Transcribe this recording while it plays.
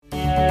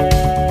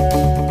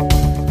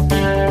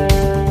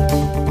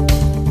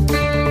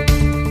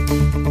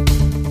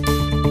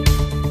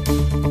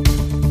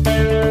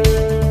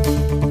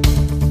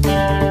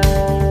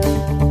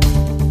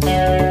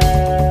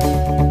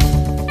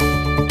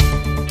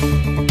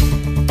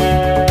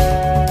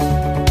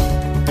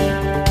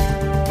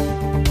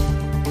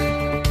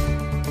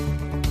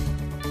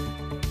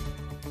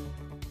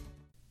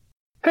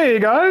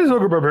guys,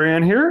 Ogre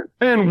Barbarian here,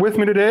 and with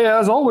me today,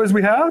 as always,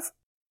 we have...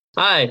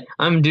 Hi,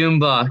 I'm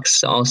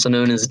Doombox, also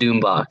known as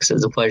Doombox.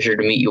 It's a pleasure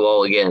to meet you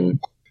all again.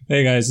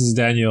 Hey guys, this is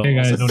Daniel,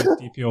 also known as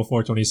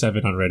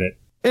DPO427 on Reddit.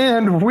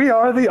 And we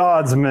are the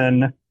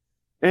ODDsmen.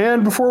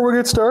 And before we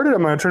get started,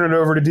 I'm going to turn it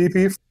over to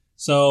DP.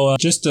 So,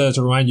 just to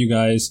remind you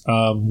guys,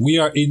 we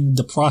are in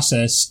the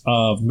process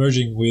of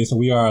merging with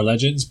We RRR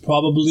Legends.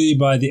 Probably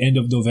by the end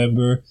of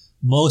November,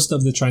 most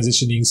of the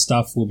transitioning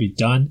stuff will be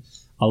done.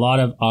 A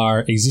lot of our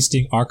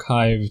existing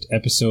archived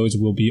episodes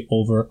will be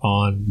over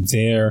on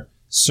their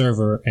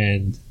server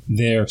and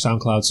their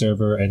SoundCloud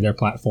server and their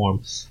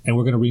platform. And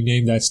we're going to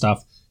rename that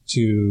stuff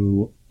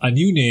to a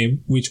new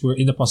name, which we're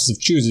in the process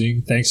of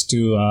choosing, thanks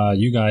to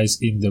you guys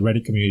in the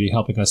Reddit community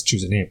helping us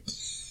choose a name.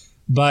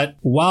 But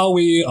while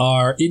we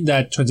are in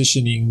that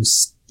transitioning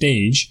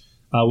stage,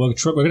 we're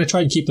going to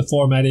try and keep the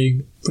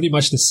formatting pretty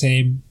much the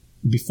same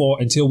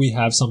until we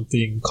have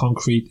something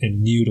concrete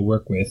and new to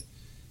work with.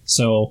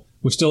 So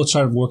we're still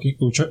trying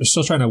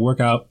to work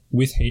out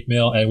with Hate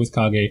Mail and with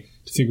Kage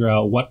to figure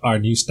out what our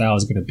new style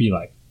is going to be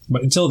like.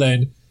 But until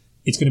then,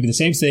 it's going to be the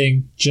same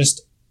thing,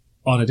 just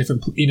in a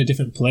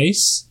different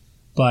place.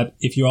 But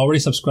if you're already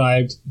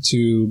subscribed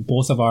to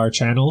both of our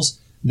channels,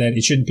 then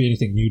it shouldn't be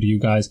anything new to you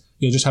guys.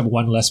 You'll just have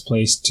one less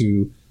place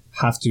to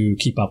have to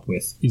keep up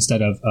with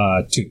instead of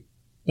two.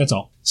 That's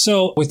all.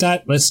 So with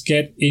that, let's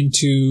get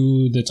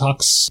into the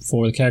talks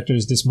for the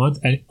characters this month.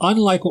 And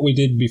unlike what we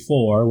did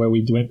before, where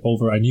we went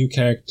over a new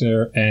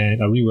character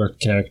and a reworked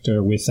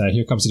character with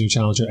Here Comes the New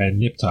Challenger and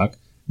Nip Tuck,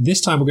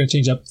 this time we're going to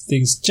change up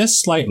things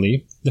just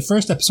slightly. The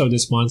first episode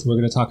this month, we're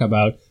going to talk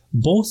about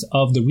both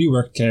of the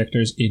reworked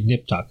characters in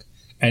Nip Tuck.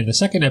 And the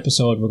second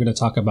episode, we're going to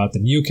talk about the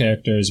new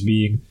characters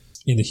being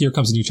in the Here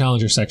Comes the New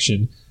Challenger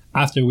section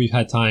after we've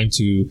had time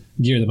to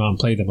gear them out and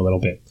play them a little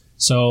bit.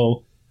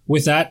 So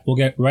with that, we'll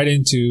get right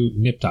into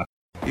Nip Tuck.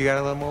 You got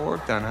a little more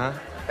work done, huh?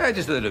 Yeah,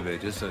 just a little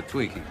bit. Just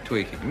tweaking.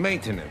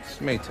 Maintenance.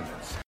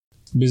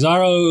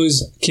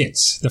 Bizarro's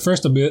kits. The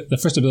first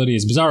ability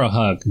is Bizarro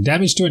Hug.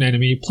 Damage to an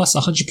enemy plus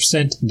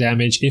 100%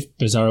 damage if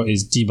Bizarro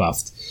is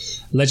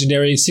debuffed.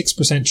 Legendary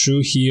 6%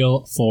 true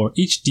heal for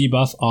each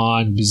debuff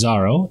on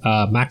Bizarro.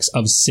 Max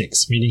of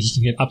 6, meaning he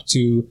can get up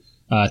to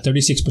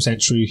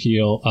 36% true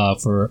heal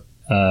for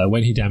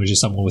when he damages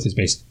someone with his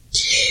base.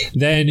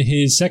 Then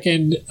his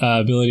second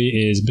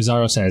ability is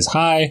Bizarro Says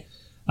Hi.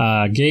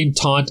 Gain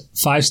Taunt,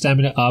 5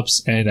 stamina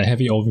ups, and a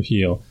heavy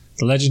overheal.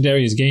 The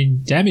legendary is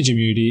gain damage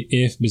immunity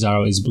if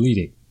Bizarro is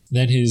bleeding.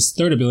 Then his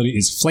third ability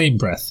is Flame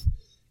Breath.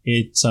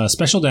 It's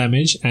special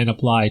damage and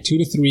apply 2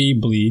 to 3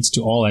 bleeds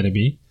to all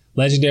enemy.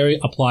 Legendary,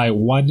 apply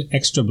 1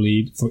 extra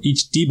bleed for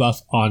each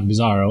debuff on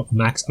Bizarro, a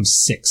max of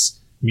 6,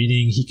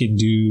 meaning he can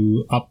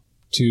do up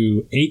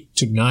to 8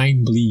 to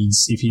 9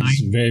 bleeds if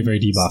he's very, very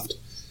debuffed.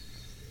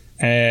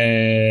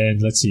 And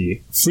let's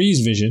see,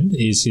 Freeze Vision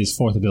is his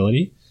fourth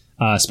ability.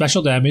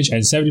 Special damage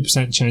and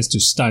 70% chance to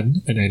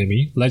stun an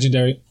enemy.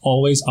 Legendary,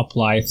 always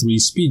apply 3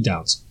 speed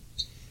downs.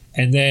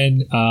 And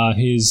then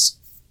his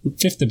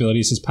fifth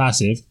ability is his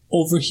passive.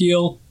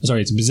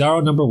 It's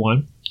Bizarro number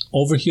 1.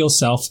 Overheal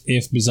self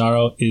if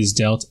Bizarro is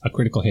dealt a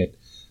critical hit.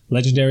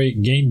 Legendary,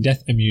 gain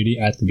death immunity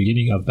at the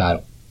beginning of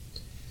battle.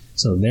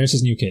 So there's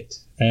his new kit.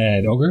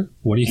 And Ogre,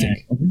 what do you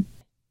think?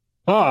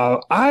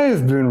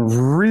 I've been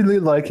really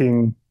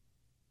liking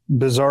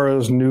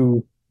Bizarro's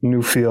new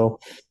feel.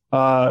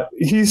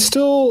 He's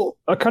still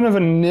a kind of a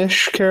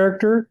niche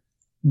character,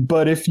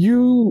 but if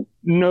you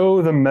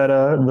know the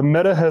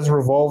meta has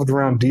revolved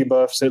around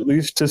debuffs, at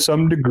least to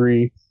some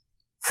degree,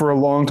 for a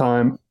long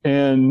time,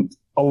 and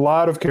a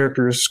lot of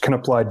characters can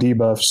apply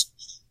debuffs.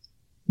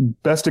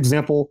 Best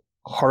example,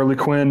 Harley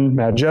Quinn,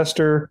 Mad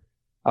Jester.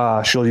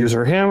 She'll use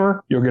her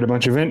hammer, you'll get a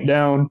bunch of int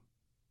down,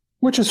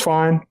 which is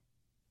fine.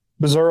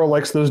 Bizarro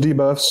likes those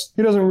debuffs.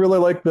 He doesn't really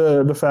like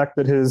the fact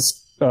that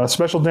his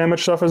special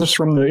damage suffers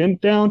from the int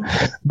down,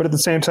 but at the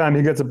same time,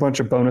 he gets a bunch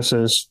of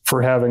bonuses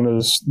for having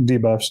those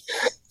debuffs.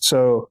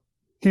 So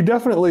he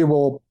definitely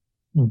will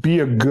be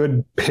a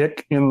good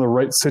pick in the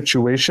right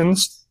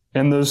situations,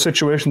 and those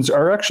situations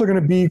are actually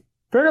going to be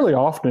fairly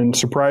often,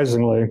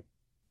 surprisingly.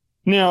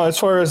 Now, as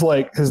far as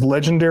like his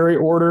legendary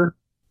order,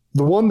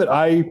 the one that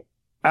I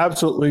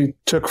absolutely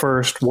took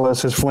first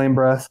was his Flame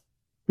Breath,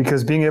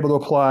 because being able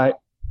to apply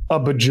a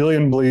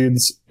bajillion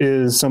bleeds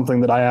is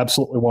something that I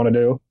absolutely want to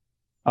do.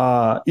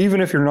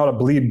 Even if you're not a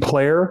bleed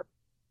player,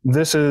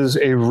 this is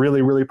a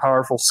really, really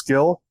powerful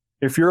skill.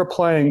 If you're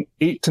applying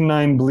 8 to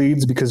 9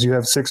 bleeds because you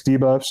have 6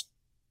 debuffs,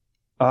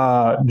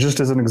 just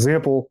as an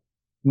example,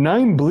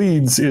 9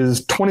 bleeds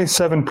is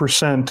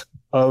 27%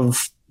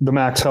 of the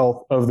max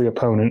health of the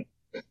opponent.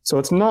 So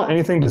it's not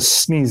anything to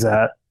sneeze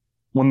at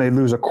when they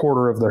lose a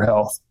quarter of their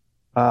health.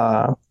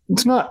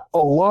 It's not a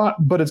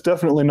lot, but it's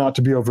definitely not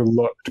to be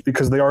overlooked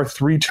because they are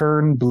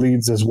 3-turn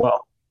bleeds as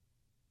well.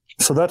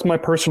 So that's my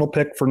personal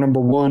pick for number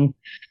 1,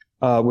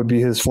 would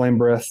be his Flame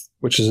Breath,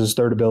 which is his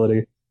third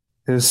ability.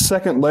 His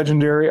second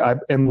legendary, I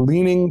am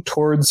leaning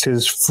towards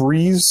his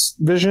Freeze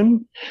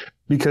Vision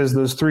because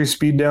those 3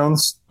 speed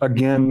downs,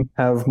 again,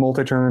 have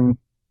multi-turn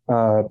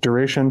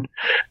duration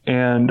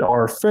and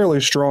are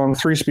fairly strong.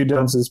 3 speed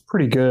downs is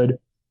pretty good.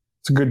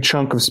 It's a good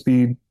chunk of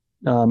speed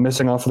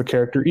missing off of the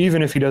character,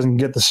 even if he doesn't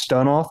get the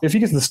stun off. If he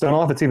gets the stun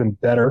off, it's even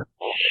better.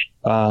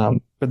 But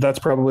that's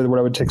probably what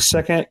I would take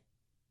second.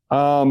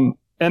 And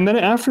then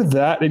after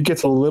that, it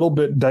gets a little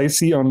bit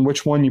dicey on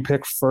which one you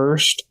pick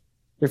first.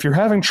 If you're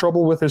having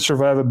trouble with his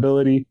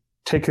survivability,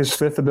 take his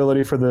 5th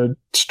ability for the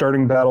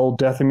starting battle,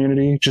 Death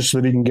Immunity, just so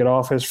that he can get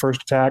off his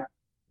first attack,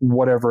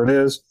 whatever it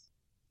is.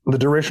 The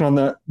duration on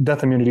that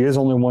Death Immunity is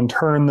only 1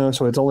 turn, though,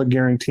 so it's only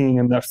guaranteeing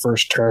him that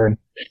first turn.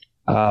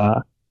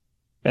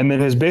 And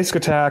then his basic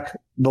attack,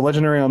 the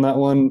legendary on that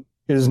one,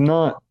 is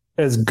not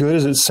as good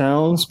as it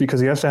sounds because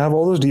he has to have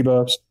all those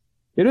debuffs.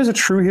 It is a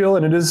true heal,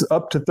 and it is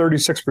up to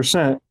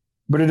 36%,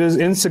 but it is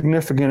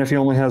insignificant if he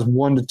only has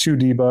 1 to 2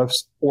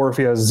 debuffs, or if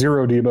he has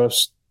 0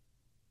 debuffs,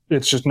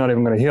 it's just not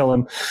even going to heal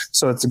him.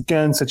 So it's,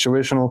 again,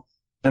 situational.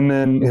 And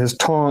then his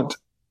taunt,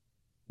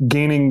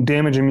 gaining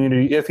damage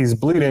immunity if he's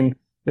bleeding,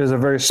 is a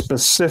very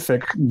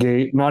specific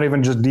gate, not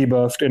even just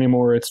debuffed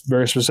anymore. It's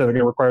very specific.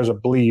 It requires a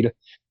bleed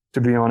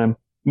to be on him.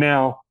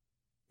 Now,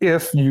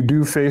 if you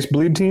do face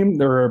bleed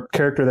team, or a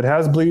character that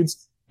has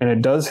bleeds, and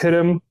it does hit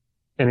him,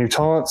 and he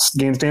taunts,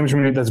 gains damage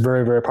immunity, that's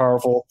very, very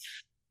powerful.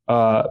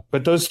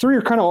 But those 3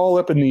 are kind of all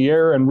up in the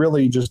air, and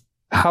really just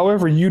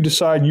however you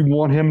decide you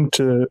want him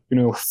to,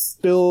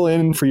 fill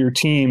in for your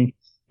team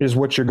is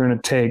what you're going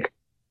to take.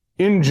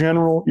 In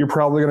general, you're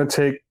probably going to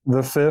take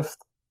the 5th,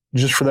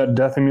 just for that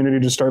death immunity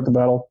to start the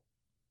battle,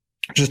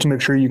 just to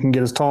make sure you can get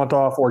his taunt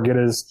off or get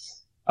his,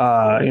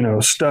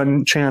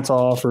 stun chance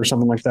off or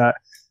something like that.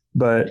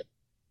 But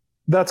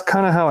that's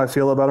kind of how I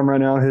feel about him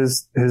right now.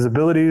 His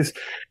abilities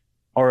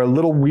are a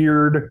little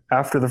weird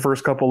after the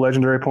first couple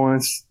legendary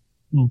points,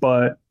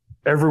 but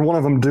every one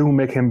of them do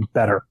make him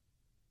better.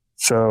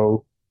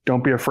 So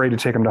don't be afraid to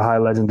take him to high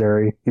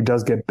legendary. He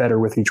does get better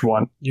with each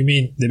one. You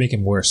mean they make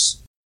him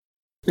worse?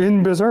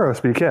 In Bizarro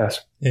speak,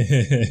 yes.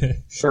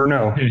 Or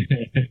no.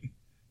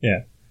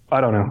 Yeah.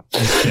 I don't know.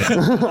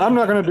 Yeah. I'm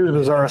not going to do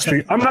Bizarro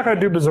speak. I'm not going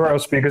to do Bizarro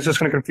speak. It's just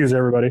going to confuse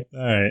everybody.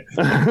 All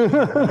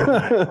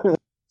right.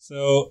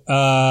 So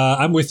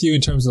I'm with you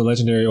in terms of the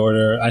legendary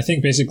order. I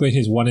think basically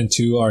his 1 and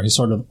 2 are his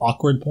sort of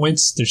awkward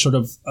points. They're sort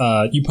of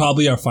you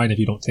probably are fine if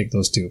you don't take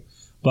those 2,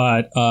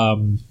 but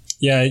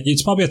yeah,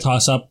 it's probably a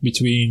toss up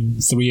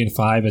between 3 and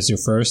 5 as your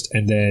first,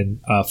 and then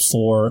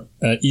 4.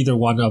 Either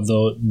one of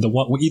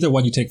either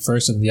one you take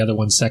first and the other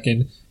one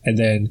second, and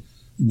then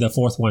the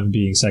 4th one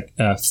being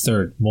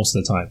third most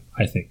of the time.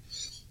 I think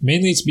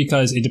mainly it's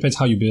because it depends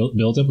how you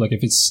build him. Like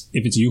if it's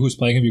you who's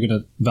playing him, you're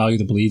gonna value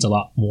the bleeds a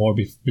lot more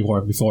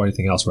before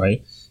anything else,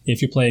 right?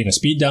 If you're playing a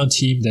speed down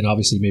team, then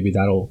obviously maybe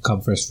that'll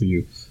come first for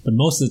you. But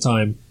most of the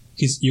time,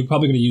 you're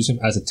probably gonna use him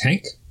as a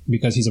tank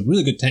because he's a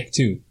really good tank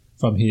too.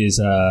 From his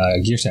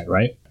gear set,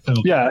 right?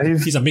 Yeah,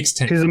 he's a mixed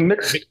tank. He's a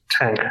mixed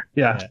tank.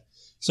 Yeah.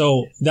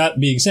 So that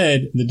being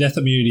said, the death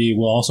immunity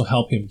will also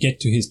help him get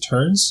to his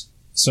turns.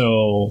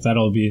 So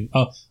that'll be.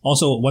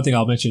 Also, one thing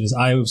I'll mention is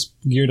I was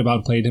geared about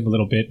and played him a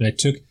little bit, and I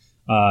took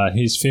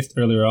his 5th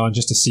earlier on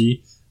just to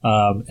see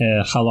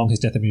how long his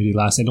death immunity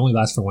lasts. It only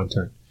lasts for 1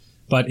 turn,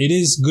 but it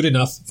is good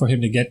enough for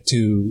him to get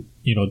to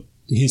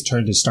his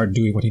turn to start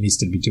doing what he needs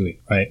to be doing,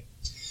 right?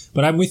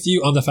 But I'm with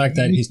you on the fact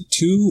that his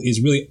 2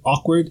 is really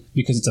awkward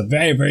because it's a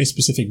very, very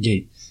specific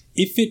gate.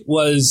 If it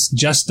was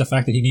just the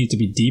fact that he needed to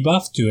be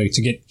debuffed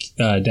to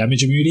get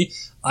damage immunity,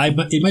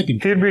 it might be...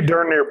 He'd be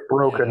darn near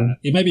broken.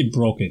 It might be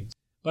broken.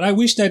 But I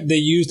wish that they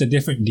used a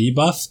different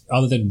debuff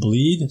other than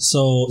bleed,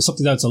 so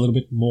something that's a little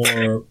bit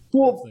more...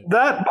 Well,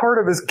 that part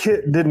of his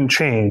kit didn't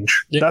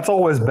change. Yeah. That's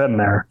always been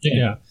there.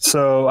 Yeah.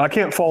 So I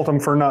can't fault him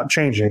for not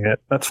changing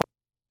it. That's fine.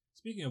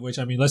 Speaking of which,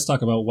 let's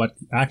talk about what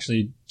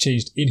actually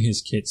changed in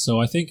his kit.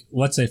 So I think,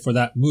 let's say for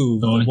that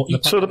move...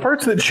 So the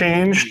parts that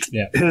changed,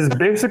 his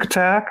basic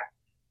attack,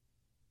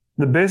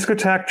 the basic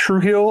attack true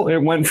heal, it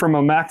went from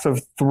a max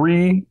of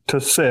 3 to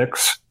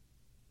 6.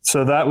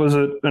 So that was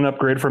an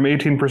upgrade from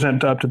 18%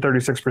 to up to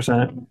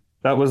 36%.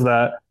 That was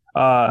that.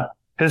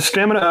 His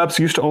stamina ups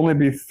used to only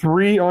be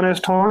 3 on his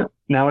taunt.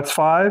 Now it's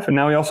 5. And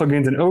now he also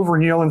gains an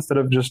overheal instead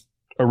of just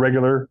a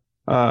regular...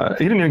 he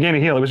didn't even gain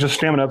a heal. It was just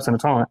stamina ups and a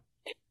taunt.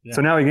 Yeah.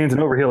 So now he gains an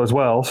overheal as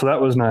well, so that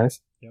was nice.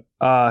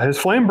 Yep. His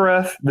flame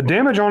breath, the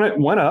damage on it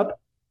went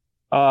up,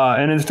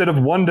 and instead of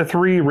 1 to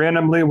 3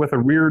 randomly with a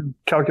weird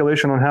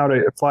calculation on how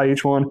to apply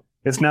each one,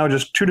 it's now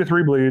just 2 to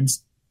 3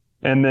 bleeds,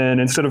 and then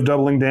instead of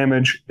doubling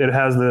damage, it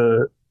has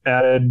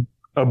added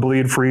a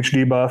bleed for each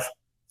debuff.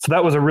 So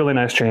that was a really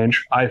nice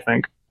change, I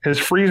think. His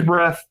freeze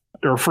breath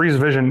or freeze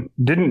vision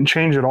didn't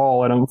change at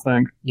all, I don't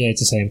think. Yeah,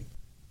 it's the same.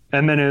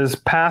 And then his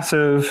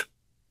passive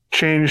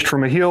changed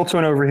from a heal to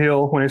an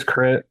overheal when he's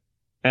crit.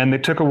 And they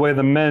took away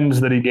the mends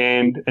that he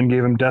gained and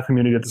gave him death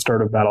immunity at the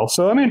start of battle.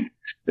 So,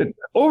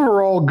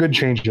 overall, good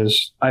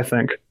changes, I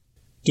think.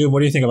 Dude,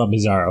 what do you think about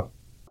Bizarro?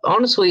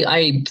 Honestly,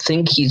 I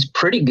think he's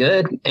pretty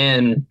good.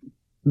 And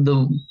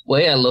the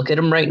way I look at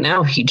him right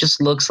now, he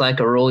just looks like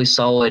a really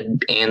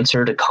solid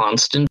answer to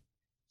Constant.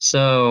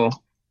 So,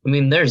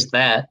 there's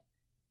that.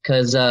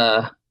 Because,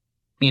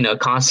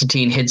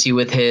 Constantine hits you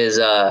with his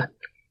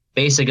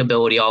basic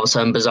ability, all of a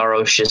sudden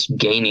Bizarro is just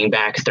gaining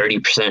back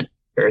 30%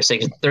 or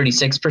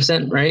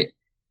 36%, right?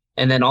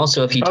 And then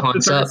also if he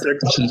taunts up,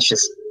 he's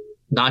just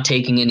not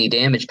taking any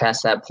damage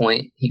past that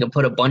point. He can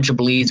put a bunch of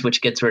bleeds,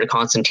 which gets rid of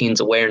Constantine's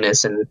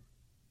awareness and,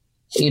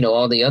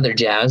 all the other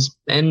jazz.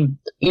 And,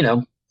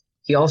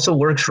 he also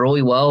works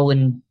really well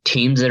in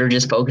teams that are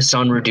just focused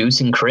on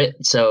reducing crit.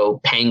 So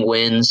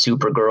Penguin,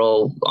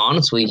 Supergirl,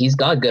 honestly, he's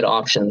got good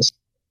options.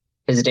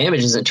 His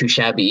damage isn't too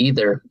shabby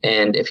either.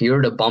 And if you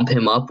were to bump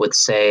him up with,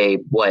 say,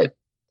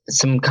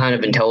 some kind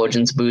of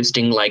intelligence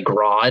boosting like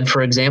Grodd,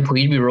 for example,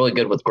 he'd be really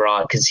good with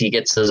Grodd because he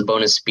gets those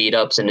bonus speed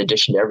ups in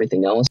addition to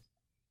everything else.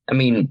 I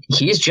mean,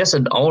 he's just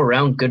an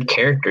all-around good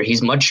character.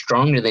 He's much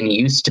stronger than he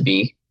used to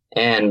be.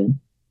 And,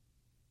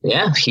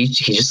 yeah, he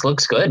just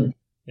looks good.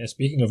 Yeah,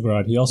 speaking of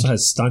Grodd, he also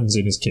has stuns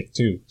in his kit,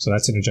 too. So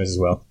that synergizes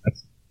well.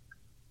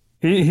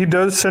 He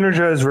does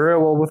synergize very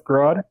well with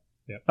Grodd.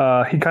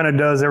 Yep. He kind of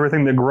does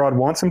everything that Grodd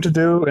wants him to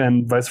do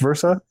and vice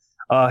versa.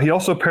 He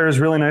also pairs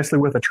really nicely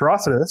with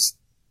Atrocitus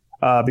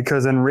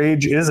because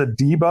Enrage is a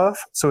debuff,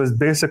 so his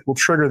basic will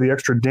trigger the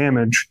extra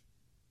damage.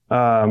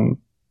 So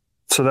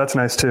that's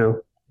nice,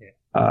 too.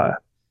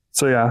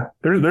 So yeah,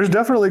 there's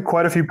definitely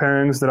quite a few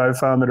pairings that I've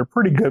found that are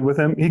pretty good with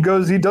him. He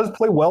does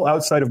play well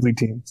outside of bleed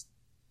teams.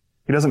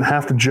 He doesn't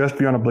have to just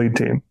be on a bleed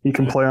team. He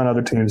can play on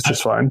other teams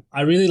just fine.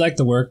 I really like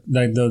the work,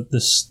 like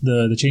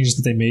the changes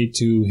that they made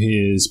to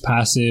his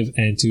passive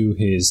and to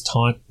his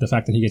taunt. The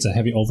fact that he gets a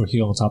heavy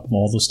overheal on top of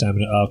all those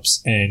stamina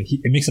ups, and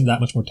it makes him that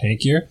much more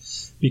tankier.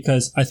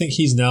 Because I think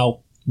he's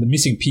now the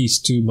missing piece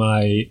to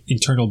my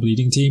internal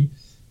bleeding team,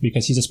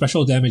 because he's a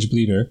special damage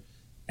bleeder,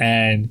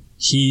 and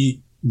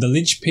the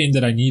linchpin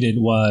that I needed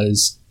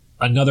was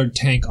another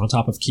tank on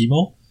top of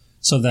Chemo,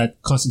 so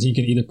that Constantine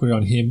can either put it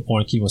on him or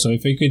on Chemo. So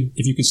if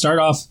you could start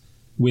off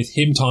with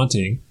him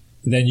taunting,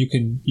 then you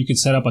can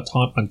set up a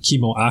taunt on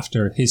Chemo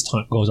after his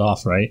taunt goes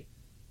off, right?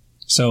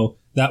 So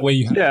that way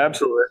yeah,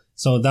 absolutely.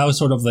 So that was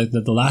sort of like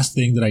the last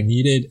thing that I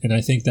needed, and I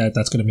think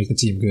that's going to make the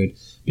team good.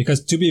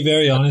 Because to be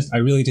very honest, I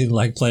really didn't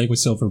like playing with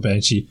Silver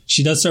Banshee.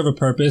 She does serve a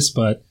purpose,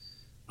 but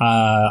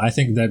I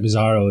think that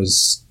Bizarro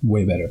is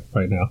way better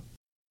right now.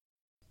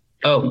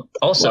 Oh,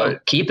 also,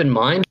 keep in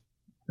mind,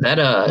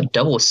 that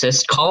double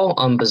assist call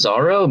on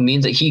Bizarro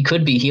means that he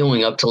could be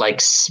healing up to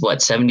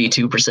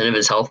 72% of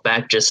his health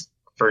back just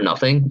for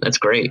nothing. That's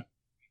great.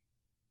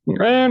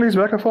 And he's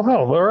back at full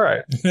health. All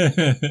right.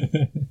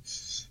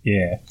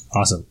 Yeah,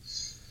 awesome.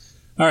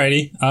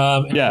 Alrighty.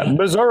 Yeah,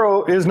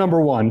 Bizarro is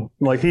number one.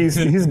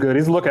 He's good.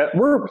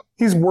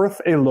 He's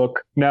worth a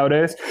look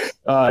nowadays.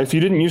 If you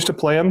didn't used to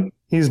play him,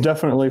 he's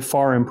definitely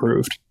far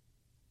improved.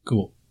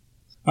 Cool.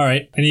 All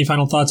right. Any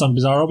final thoughts on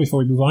Bizarro before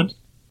we move on?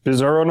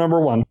 Bizarro number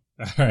one.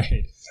 All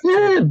right.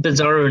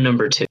 Bizarro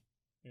number two.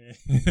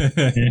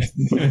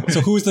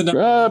 So who's the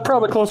number?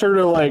 Probably closer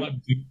to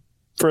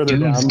further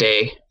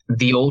Doomsday, down.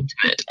 the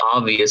ultimate.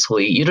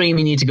 Obviously, you don't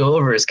even need to go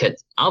over his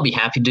kit. I'll be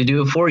happy to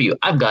do it for you.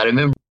 I've got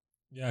him.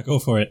 Yeah, go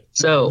for it.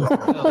 So,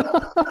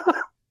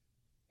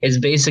 his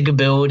basic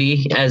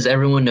ability, as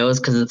everyone knows,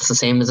 because it's the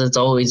same as it's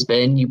always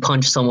been, you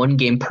punch someone,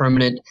 gain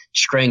permanent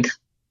strength,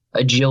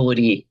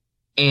 agility,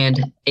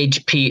 and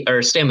HP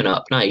or stamina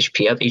up. Not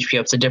HP up. HP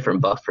up's a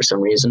different buff for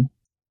some reason.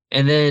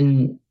 And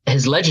then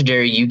his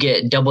legendary, you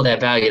get double that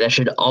value. That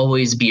should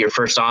always be your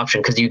first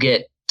option because you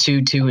get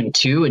 2, 2, and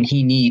 2, and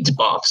he needs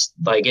buffs.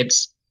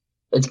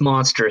 It's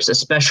monstrous,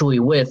 especially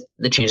with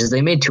the changes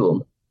they made to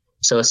him.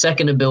 So a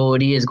second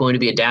ability is going to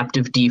be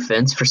adaptive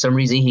defense. For some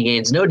reason, he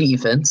gains no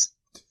defense,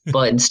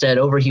 but instead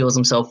overheals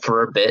himself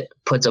for a bit,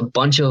 puts a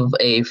bunch of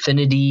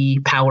affinity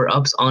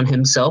power-ups on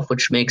himself,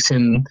 which makes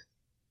him,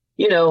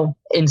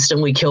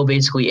 instantly kill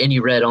basically any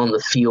red on the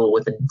field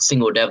with a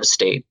single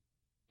devastate.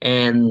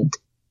 And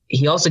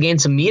he also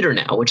gains some meter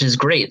now, which is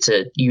great. It's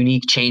a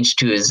unique change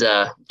to his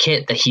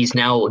kit that he's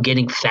now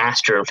getting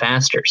faster and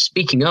faster.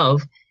 Speaking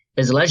of,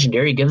 his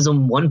legendary gives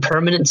him 1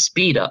 permanent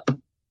speed up.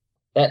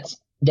 That's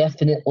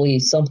definitely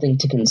something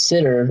to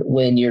consider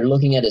when you're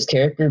looking at his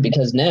character,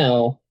 because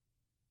now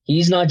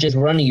he's not just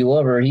running you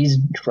over, he's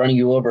running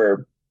you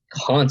over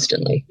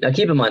constantly. Now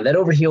keep in mind that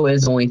overheal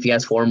is only if he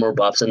has 4 more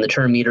buffs, and the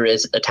turn meter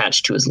is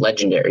attached to his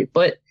legendary,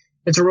 but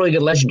it's a really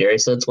good legendary,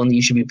 so it's one that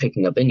you should be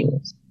picking up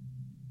anyways.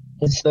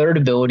 His third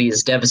ability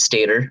is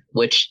Devastator,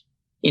 which,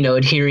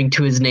 adhering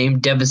to his name,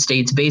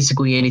 devastates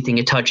basically anything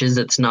it touches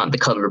that's not the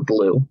color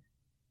blue.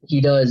 He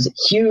does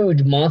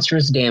huge,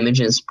 monstrous damage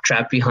and is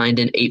trapped behind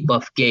an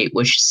 8-buff gate,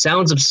 which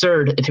sounds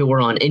absurd if it were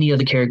on any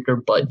other character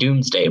but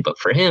Doomsday. But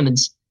for him,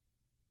 it's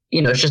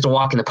just a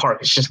walk in the park.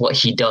 It's just what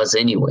he does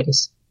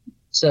anyways.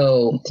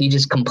 So he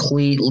just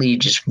completely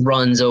just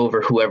runs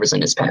over whoever's in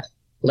his path.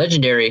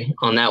 Legendary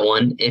on that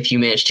one, if you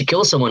manage to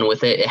kill someone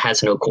with it, it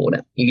has no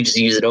cooldown. You can just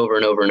use it over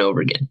and over and over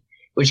again,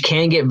 which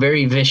can get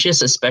very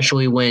vicious,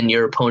 especially when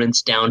your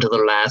opponent's down to the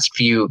last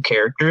few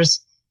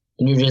characters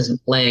and you're just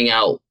laying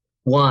out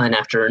one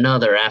after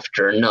another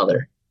after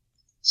another.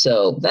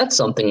 So that's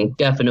something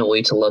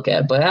definitely to look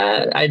at.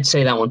 But I'd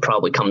say that one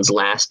probably comes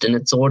last in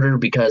its order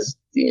because,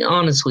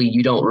 honestly,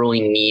 you don't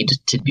really need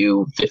to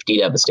do 50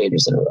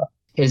 Devastators in a row.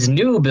 His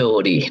new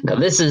ability. Now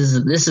this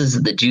is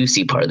the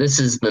juicy part. This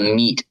is the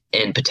meat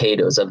and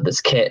potatoes of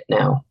this kit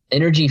now.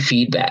 Energy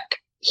feedback.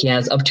 He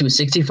has up to a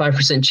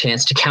 65%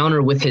 chance to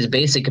counter with his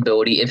basic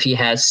ability if he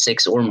has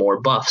 6 or more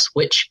buffs,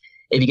 which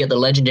if you get the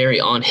legendary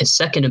on his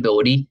second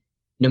ability,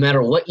 no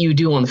matter what you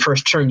do on the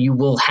first turn, you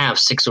will have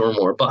 6 or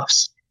more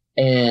buffs.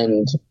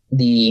 And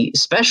the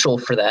special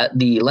for that,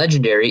 the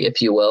legendary,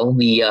 if you will,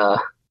 the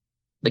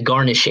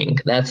garnishing,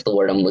 that's the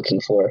word I'm looking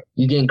for.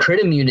 You gain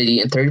crit immunity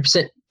and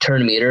 30%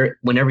 turn meter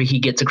whenever he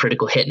gets a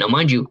critical hit. Now,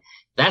 mind you,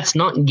 that's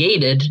not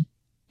gated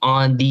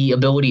on the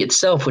ability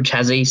itself, which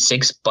has a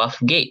 6 buff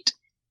gate.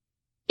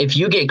 If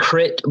you get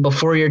crit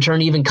before your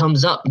turn even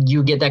comes up,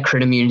 you get that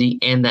crit immunity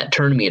and that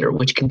turn meter,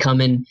 which can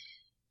come in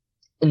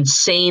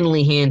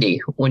insanely handy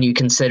when you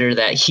consider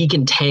that he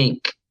can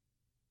tank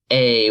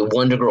a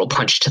Wonder Girl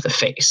punch to the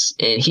face,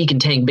 and he can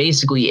tank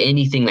basically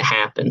anything that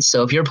happens.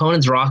 So if your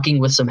opponent's rocking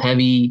with some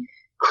heavy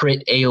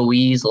crit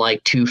AoEs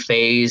like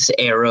Two-Phase,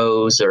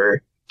 arrows,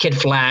 or Kid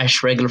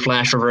Flash, regular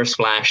Flash, reverse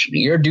Flash,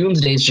 your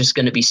Doomsday is just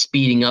going to be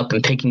speeding up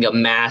and picking up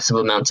massive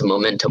amounts of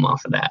momentum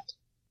off of that.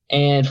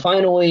 And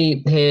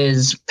finally,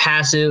 his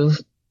passive,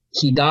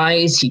 he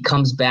dies, he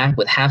comes back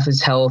with half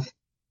his health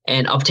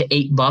and up to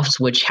 8 buffs,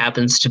 which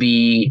happens to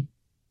be,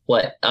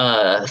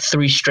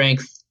 3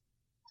 strength,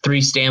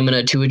 3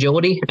 stamina, 2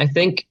 agility, I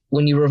think,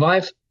 when you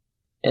revive.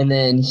 And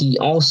then he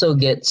also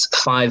gets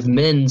 5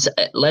 mins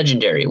at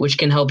legendary, which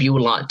can help you a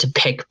lot to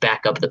pick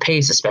back up the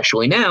pace,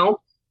 especially now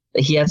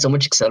that he has so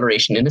much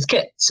acceleration in his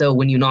kit. So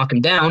when you knock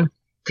him down,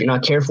 if you're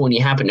not careful and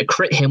you happen to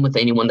crit him with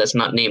anyone that's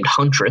not named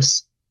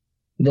Huntress,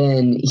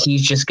 then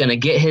he's just going to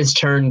get his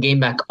turn, gain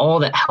back all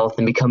that health,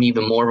 and become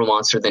even more of a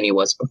monster than he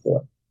was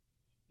before.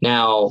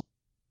 Now,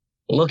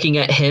 looking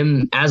at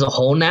him as a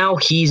whole now,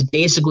 he's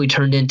basically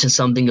turned into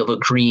something of a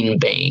green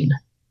Bane.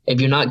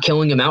 If you're not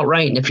killing him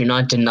outright, and if you're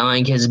not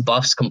denying his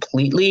buffs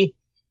completely,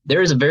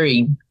 there is a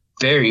very,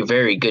 very,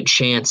 very good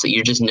chance that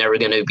you're just never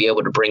going to be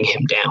able to bring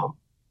him down.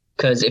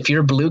 Because if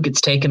your blue gets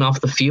taken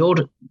off the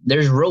field,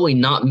 there's really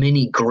not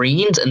many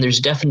greens, and there's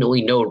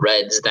definitely no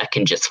reds that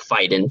can just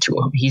fight into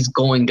him. He's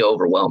going to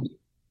overwhelm you.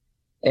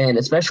 And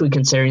especially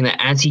considering that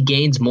as he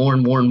gains more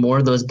and more and more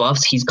of those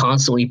buffs, he's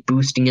constantly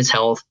boosting his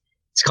health.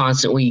 He's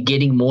constantly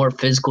getting more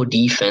physical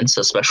defense,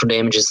 so special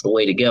damage is the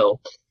way to go.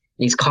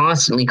 And he's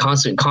constantly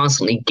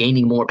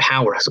gaining more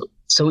power.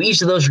 So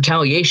each of those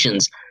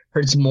retaliations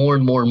hurts more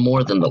and more and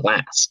more than the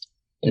last.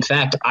 In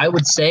fact, I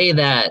would say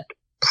that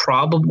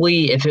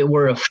probably if it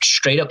were a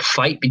straight up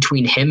fight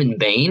between him and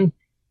Bane,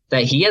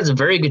 that he has a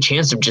very good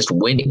chance of just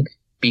winning,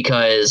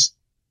 because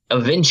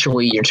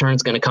eventually your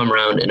turn's going to come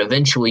around and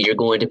eventually you're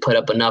going to put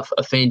up enough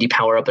affinity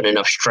power up and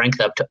enough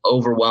strength up to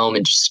overwhelm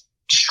and just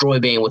destroy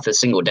Bane with a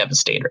single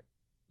Devastator.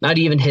 Not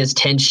even his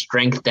 10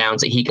 strength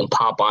downs that he can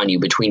pop on you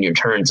between your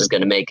turns is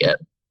going to make a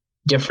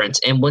difference.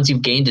 And once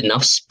you've gained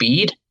enough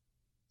speed,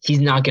 he's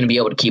not going to be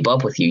able to keep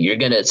up with you. You're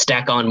going to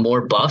stack on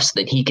more buffs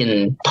than he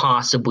can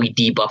possibly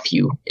debuff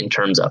you in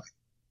terms of.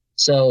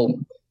 So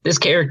this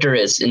character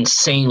is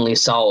insanely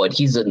solid.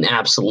 He's an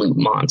absolute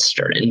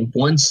monster. And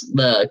once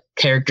the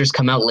characters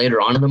come out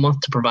later on in the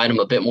month to provide him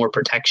a bit more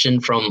protection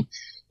from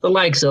the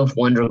likes of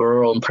Wonder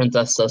Girl and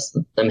Princess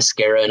the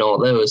Mascara and all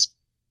those,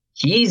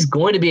 he's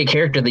going to be a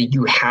character that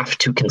you have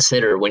to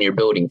consider when you're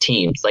building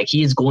teams. Like,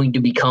 he is going to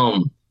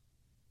become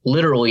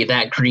literally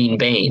that green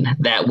Bane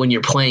that when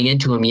you're playing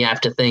into him, you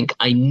have to think,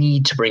 I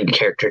need to bring a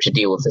character to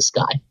deal with this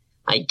guy.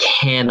 I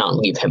cannot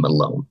leave him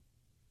alone.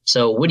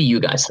 So what do you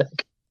guys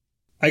think?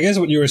 I guess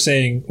what you were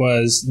saying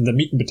was the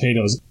meat and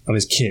potatoes of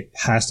his kit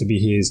has to be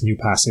his new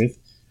passive.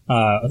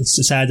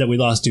 It's sad that we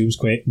lost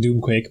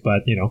Doomquake,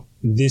 but,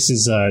 this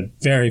is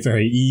very,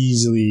 very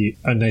easily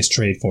a nice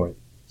trade for it.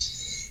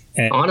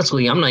 And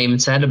honestly, I'm not even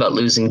sad about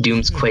losing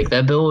Doomsquake.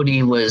 That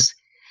ability was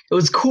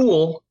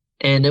cool,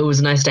 and it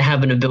was nice to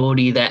have an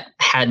ability that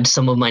had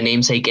some of my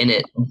namesake in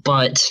it,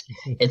 but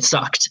it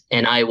sucked,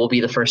 and I will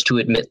be the first to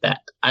admit that.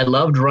 I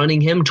loved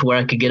running him to where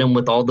I could get him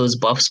with all those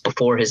buffs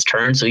before his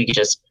turn, so he could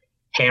just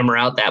hammer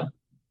out that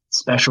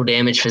special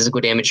damage,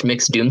 physical damage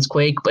mixed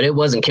Doomsquake, but it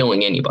wasn't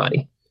killing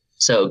anybody.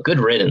 So good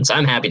riddance.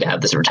 I'm happy to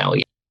have this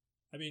retaliate.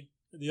 I mean,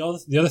 the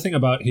other thing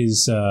about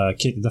his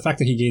kit, the fact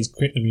that he gains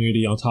crit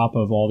immunity on top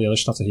of all the other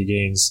stuff that he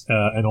gains,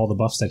 and all the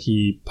buffs that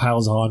he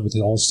piles on with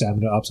all his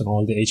stamina ups and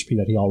all the HP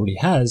that he already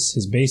has,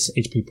 his base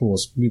HP pool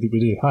is really,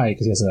 really high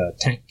because he has a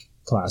tank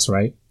class,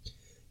 right?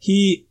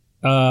 He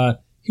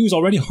was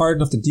already hard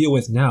enough to deal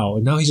with now,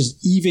 and now he's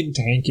just even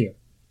tankier,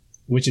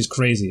 which is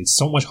crazy. It's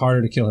so much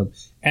harder to kill him.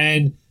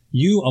 And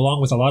you,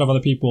 along with a lot of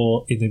other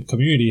people in the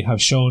community,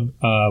 have shown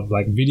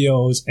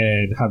videos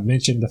and have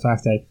mentioned the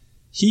fact that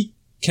he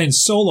can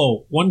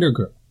solo Wonder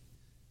Girl.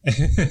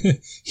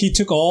 He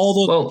took all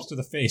those moves to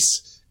the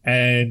face,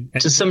 and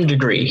to some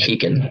degree he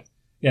can.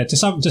 Yeah, to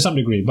some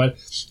degree. But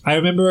I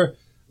remember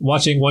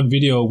watching one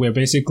video where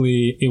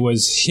basically it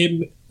was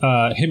him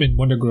and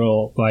Wonder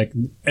Girl. Like,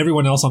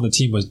 everyone else on the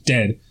team was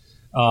dead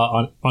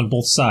on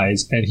both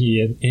sides, and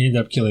he ended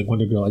up killing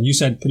Wonder Girl. And you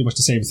said pretty much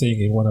the same thing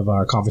in one of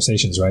our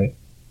conversations, right?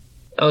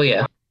 Oh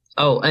yeah.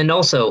 Oh, and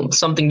also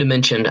something to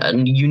mention, a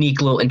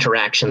unique little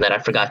interaction that I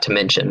forgot to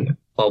mention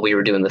while we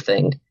were doing the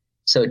thing.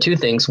 So 2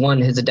 things. 1,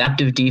 his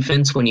adaptive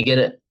defense, when you get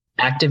it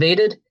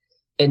activated,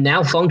 it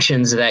now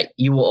functions that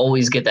you will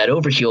always get that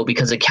overheal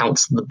because it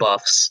counts the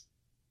buffs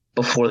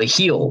before the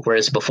heal,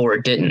 whereas before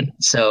it didn't.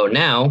 So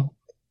now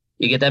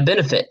you get that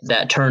benefit.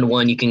 That turn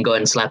 1, you can go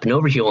ahead and slap an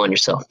overheal on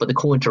yourself. But the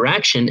cool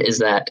interaction is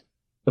that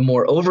the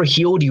more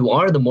overhealed you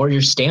are, the more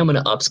your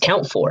stamina ups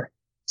count for.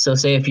 So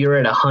say if you're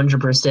at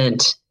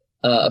 100%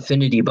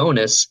 affinity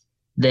bonus,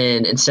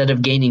 then instead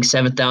of gaining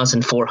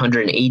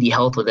 7,480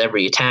 health with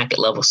every attack at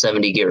level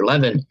 70 gear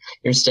 11,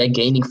 you're instead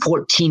gaining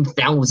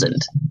 14,000,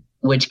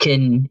 which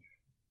can...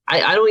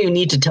 I don't even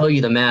need to tell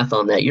you the math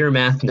on that. You're a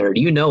math nerd.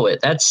 You know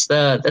it. That's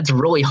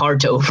really hard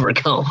to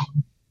overcome.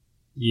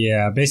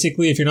 Yeah,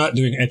 basically, if you're not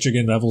doing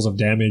Etrigan levels of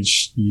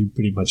damage, you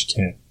pretty much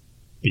can't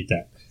beat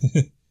that.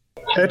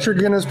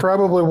 Etrigan is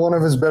probably one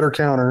of his better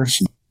counters.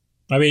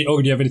 I mean,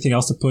 Ogre, do you have anything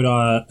else to put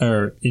on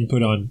or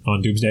input on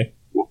Doomsday?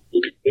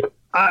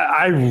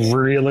 I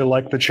really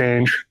like the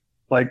change.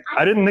 Like,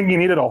 I didn't think he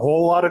needed a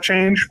whole lot of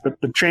change, but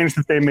the change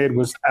that they made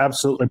was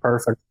absolutely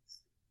perfect.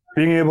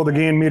 Being able to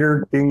gain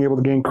meter, being able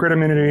to gain crit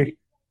immunity,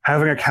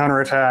 having a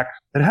counterattack.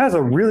 It has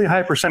a really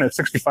high percent at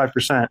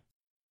 65%.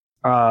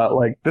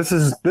 This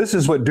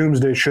is what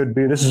Doomsday should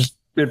be.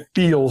 It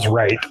feels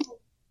right.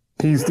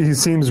 He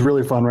seems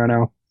really fun right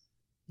now.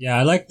 Yeah,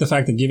 I like the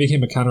fact that giving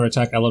him a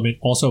counterattack element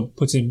also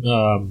puts him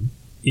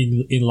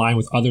in line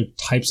with other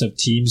types of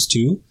teams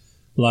too.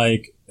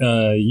 Like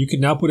you can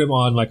now put him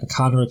on like a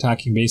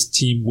counterattacking based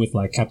team with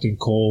like Captain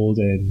Cold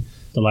and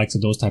the likes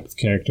of those type of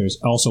characters,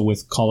 also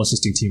with call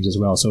assisting teams as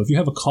well. So if you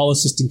have a call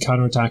assisting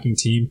counterattacking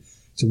team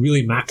to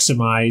really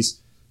maximize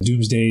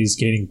Doomsday's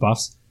gaining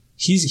buffs,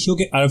 he'll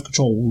get out of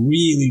control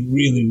really,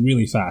 really,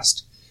 really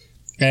fast.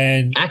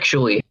 And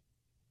actually,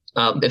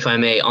 if I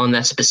may, on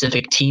that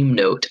specific team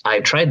note,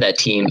 I've tried that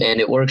team and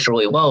it works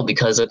really well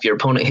because if your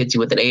opponent hits you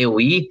with an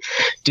AoE,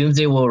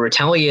 Doomsday will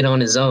retaliate on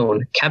his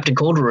own, Captain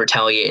Cold will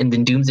retaliate, and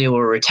then Doomsday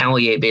will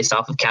retaliate based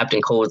off of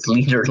Captain Cold's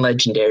leader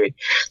legendary.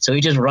 So he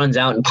just runs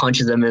out and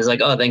punches them and is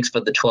like, oh, thanks for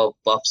the 12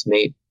 buffs,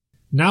 mate.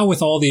 Now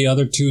with all the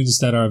other tunes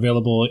that are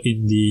available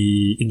in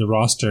the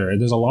roster,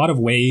 there's a lot of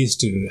ways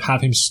to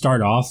have him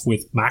start off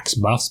with max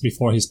buffs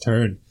before his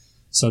turn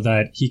so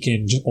that he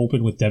can just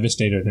open with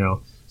Devastator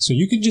now. So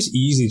you can just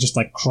easily just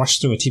like crush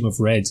through a team of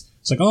reds.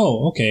 It's like,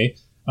 oh, okay,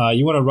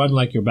 you want to run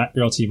like your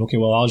Batgirl team. Okay,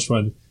 well, I'll just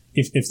run.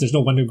 If there's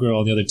no Wonder Girl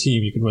on the other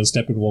team, you can run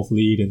Steppenwolf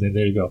lead, and then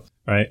there you go,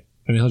 right?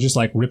 And he'll just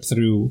like rip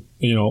through,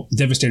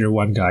 Devastator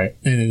one guy,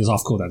 and then it's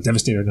off cooldown.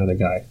 Devastator another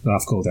guy,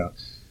 off cooldown.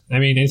 I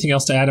mean, anything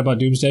else to add about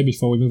Doomsday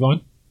before we move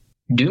on?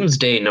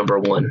 Doomsday number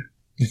 1.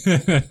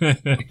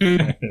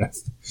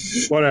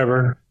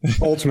 Whatever.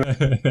 Ultimate.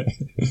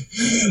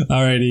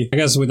 Alrighty. I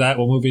guess with that,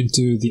 we'll move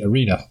into the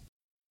arena.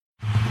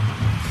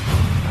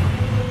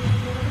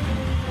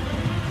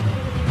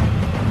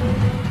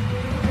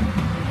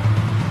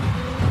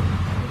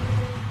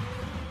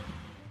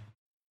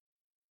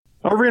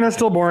 Arena's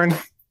still boring.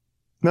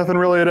 Nothing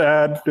really to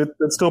add.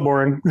 It's still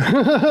boring.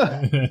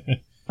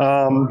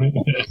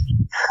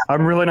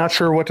 I'm really not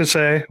sure what to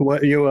say,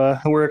 what you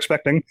were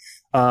expecting.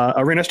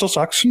 Arena still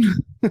sucks.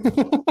 For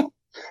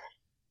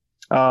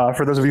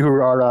those of you who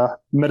are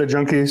meta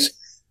junkies,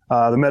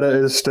 the meta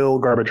is still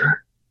garbage.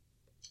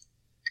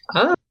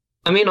 I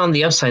mean, on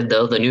the upside,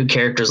 though, the new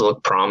characters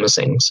look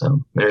promising, so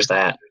there's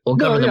that. We'll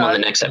cover them on the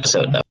next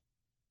episode, though.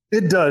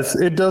 It does.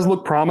 It does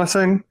look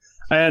promising.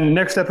 And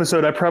next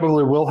episode, I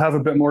probably will have a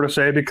bit more to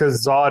say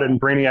because Zod and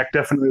Brainiac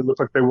definitely look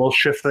like they will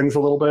shift things a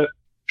little bit,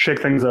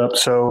 shake things up.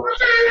 So,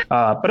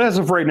 but as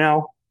of right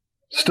now,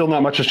 still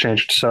not much has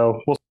changed.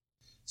 So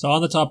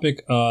on the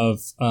topic of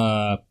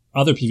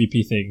other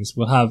PvP things,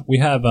 we have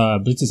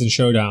blitzes and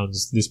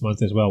showdowns this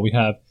month as well. We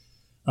have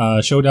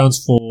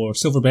showdowns for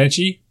Silver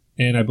Banshee,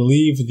 and I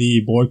believe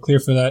the board clear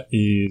for that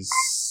is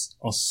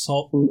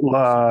Assault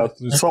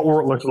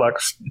Warlock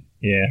Lex.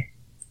 Yeah.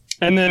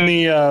 And then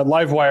the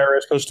Livewire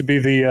is supposed to be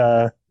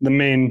the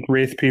main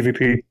Wraith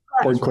PvP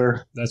board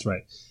clear. That's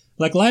right.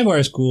 Like Livewire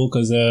is cool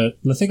because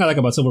the thing I like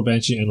about Silver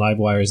Banshee and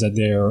Livewire is that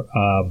they're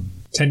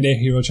 10-day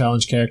hero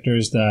challenge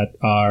characters that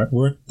are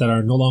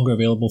no longer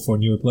available for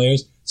newer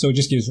players. So it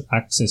just gives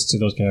access to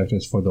those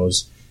characters for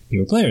those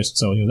newer players.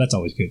 So that's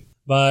always good.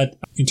 But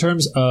in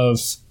terms of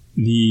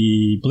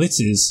the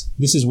blitzes,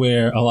 this is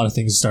where a lot of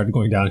things started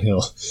going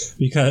downhill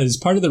because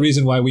part of the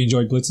reason why we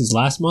enjoyed blitzes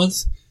last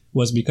month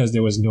was because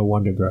there was no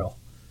Wonder Girl.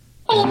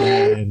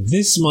 And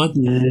this month...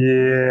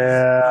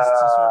 Yeah.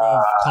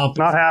 Sort of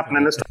not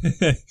happening this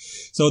time.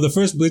 So the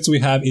first blitz we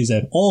have is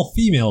an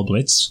all-female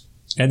blitz,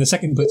 and the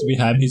second blitz we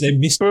have is a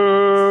mystery.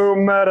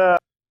 Boom, meta.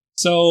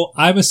 So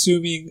I'm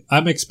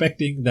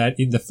expecting that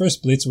in the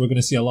first blitz we're going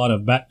to see a lot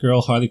of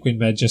Batgirl, Harley Quinn,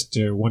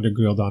 Manchester, Wonder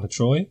Girl, Donna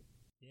Troy.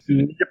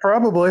 Yeah,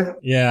 probably.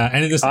 Yeah,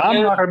 and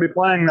I'm not going to be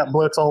playing that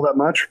blitz all that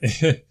much.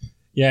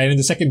 Yeah, and in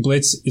the second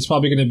blitz, it's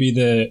probably going to be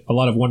a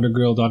lot of Wonder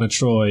Girl, Donna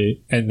Troy,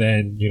 and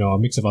then, a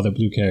mix of other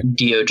blue characters.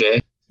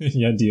 DOJ.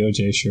 Yeah,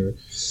 DOJ, sure.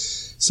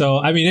 So,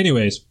 I mean,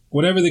 anyways,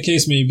 whatever the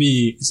case may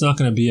be, it's not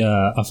going to be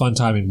a fun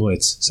time in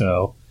Blitz.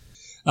 So,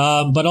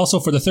 but also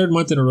for the third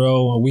month in a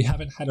row, we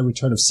haven't had a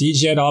return of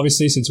Siege yet,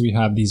 obviously, since we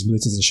have these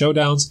Blitzes and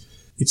Showdowns.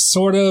 It's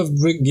sort of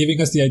giving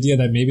us the idea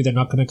that maybe they're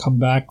not going to come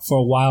back for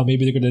a while.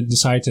 Maybe they're going to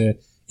decide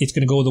it's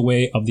going to go the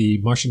way of the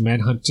Martian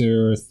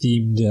Manhunter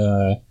themed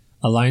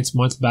Alliance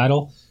Month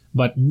battle.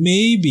 But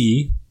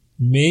maybe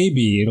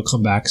it'll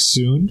come back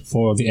soon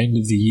for the end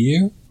of the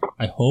year.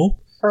 I hope.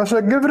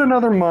 So give it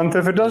another month.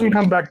 If it doesn't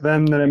come back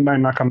then it might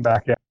not come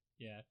back yet.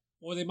 Yeah.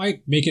 Or they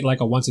might make it like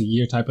a once a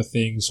year type of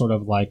thing, sort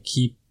of like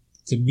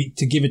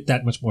to give it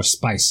that much more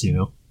spice,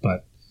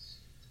 But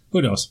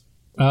who knows?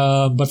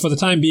 But for the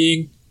time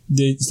being,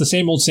 it's the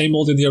same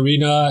old in the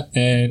arena,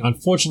 and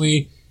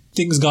unfortunately,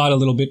 things got a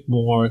little bit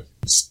more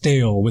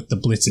stale with the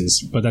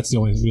blitzes, but that's the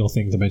only real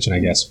thing to mention, I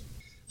guess.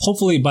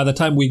 Hopefully, by the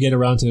time we get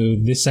around to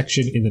this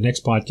section in the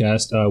next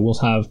podcast, we'll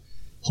have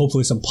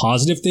hopefully some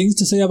positive things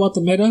to say about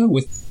the meta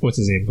with, with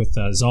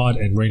Zod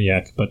and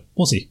Brainiac, but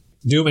we'll see.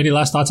 Doom, any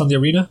last thoughts on the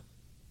arena?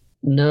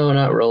 No,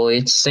 not really.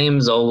 It's same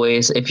as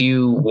always. If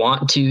you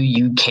want to,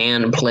 you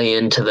can play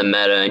into the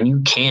meta, and you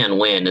can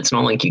win. It's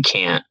not like you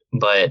can't,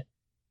 but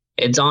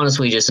it's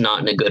honestly just not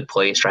in a good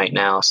place right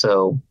now.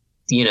 So,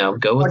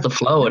 go with the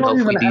flow, and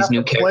hopefully these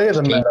new characters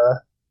play the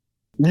meta.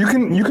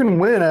 You can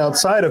win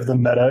outside of the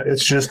meta.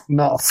 It's just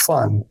not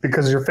fun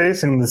because you're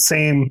facing the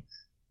same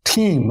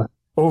team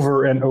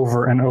over and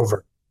over and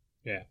over.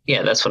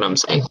 Yeah, that's what I'm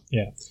saying.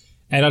 Yeah,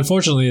 and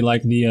unfortunately,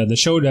 like the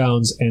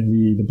showdowns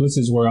and the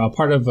blitzes were a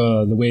part of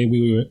the way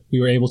we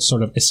were able to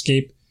sort of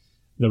escape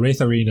the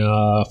Wraith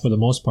Arena for the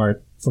most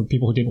part for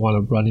people who didn't want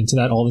to run into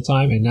that all the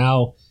time. And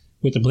now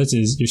with the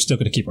blitzes, you're still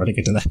going to keep running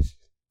into that.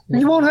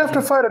 You won't have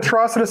to fight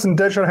Atrocitus and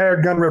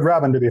Deadshot-haired Gun Red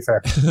Robin, to be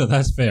fair.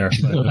 That's fair.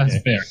 But, okay.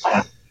 That's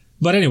fair.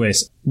 But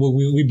anyways,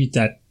 we beat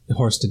that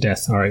horse to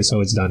death. All right,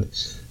 so it's done.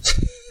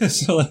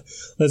 So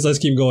let's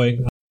keep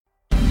going.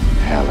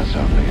 Hell is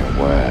only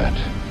a word.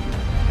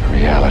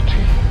 Reality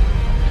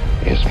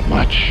is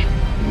much,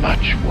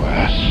 much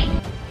worse.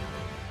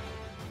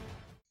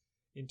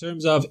 In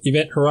terms of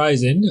Event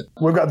Horizon,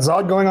 we've got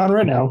Zod going on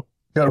right now.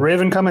 We've got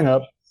Raven coming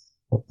up.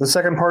 The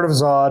second part of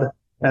Zod,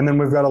 and then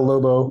we've got a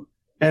Lobo.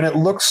 And it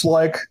looks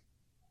like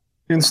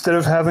instead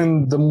of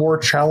having the more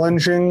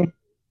challenging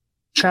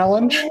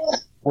challenge,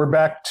 we're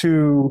back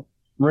to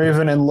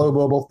Raven and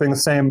Lobo both being the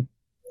same,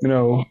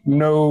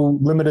 no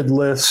limited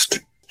list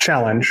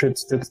challenge.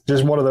 It's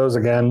just one of those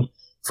again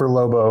for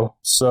Lobo.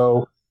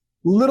 So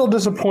little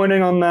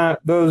disappointing on that.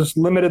 Those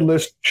limited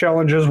list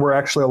challenges were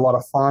actually a lot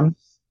of fun.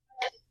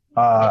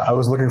 I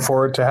was looking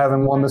forward to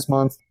having one this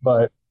month,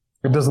 but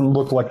it doesn't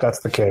look like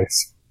that's the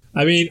case.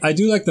 I mean, I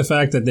do like the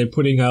fact that they're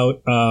putting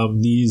out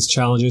these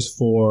challenges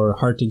for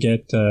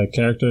hard-to-get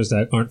characters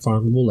that aren't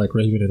farmable, like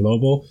Raven and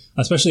Lobo.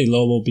 Especially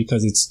Lobo,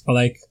 because it's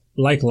like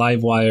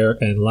Livewire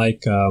and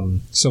like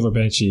Silver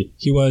Banshee.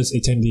 He was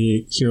a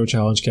 10-day hero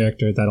challenge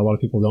character that a lot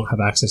of people don't have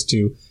access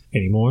to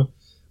anymore.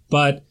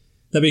 But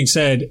that being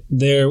said,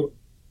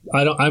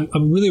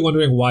 I'm really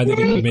wondering why they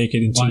didn't make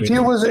it into. He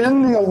was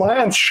in the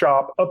Alliance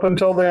shop up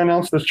until they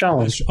announced this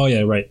challenge. Oh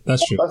yeah, right.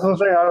 That's true. That's what I'm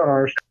saying. I don't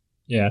understand.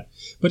 Yeah,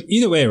 but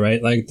either way,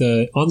 right? Like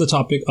on the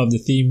topic of the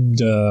themed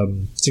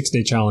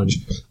 6-day challenge,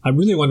 I'm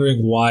really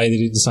wondering why they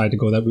didn't decide to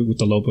go that route with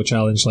the Lobo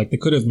challenge. Like they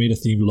could have made a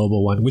themed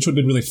Lobo one, which would have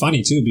been really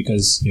funny too,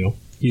 because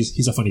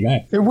he's a funny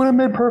guy. It would have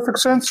made perfect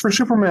sense for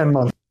Superman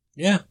month.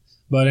 Yeah,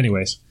 but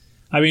anyways,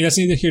 I mean that's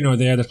neither here nor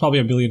there. There's probably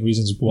a billion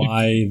reasons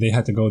why they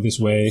had to go this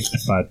way,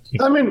 but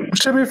I mean,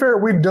 to be fair,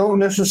 we don't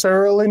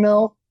necessarily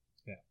know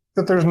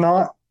that there's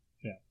not.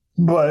 Yeah,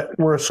 but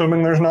we're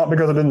assuming there's not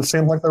because it didn't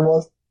seem like there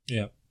was.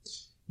 Yeah.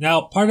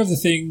 Now, part of the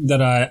thing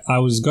that I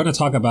was going to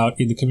talk about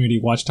in the community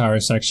Watchtower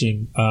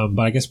section,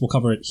 but I guess we'll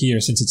cover it here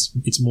since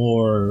it's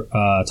more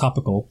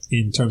topical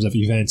in terms of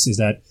events, is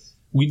that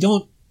we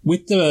don't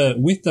with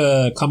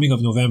the coming of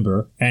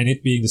November and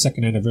it being the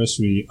second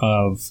anniversary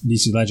of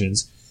DC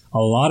Legends, a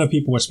lot of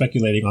people were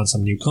speculating on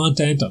some new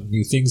content, on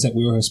new things that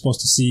we were supposed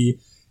to see,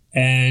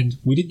 and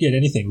we didn't get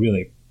anything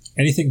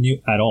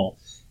new at all.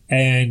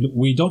 And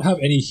we don't have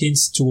any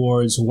hints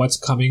towards what's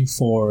coming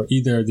for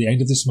either the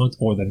end of this month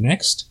or the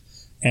next.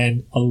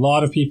 And a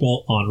lot of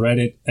people on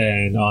Reddit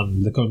and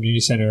on the community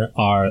center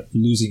are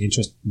losing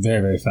interest very,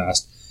 very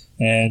fast.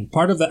 And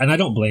part of that, and I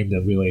don't blame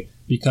them really,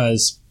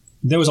 because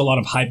there was a lot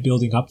of hype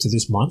building up to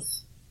this month.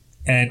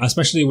 And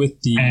especially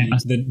with the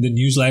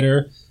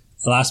newsletter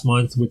last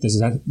month with the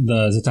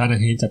Zatanna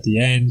hint at the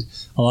end,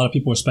 a lot of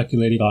people were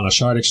speculating on a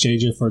shard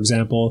exchanger, for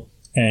example.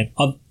 And,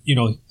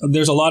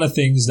 there's a lot of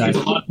things that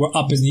were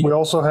up in the... We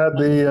also had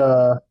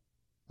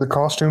the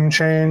costume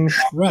change,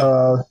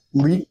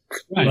 leak,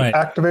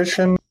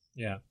 activation.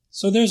 Yeah.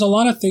 So there's a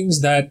lot of things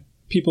that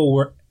people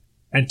were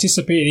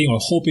anticipating or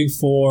hoping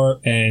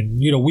for, and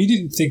we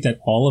didn't think that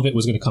all of it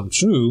was going to come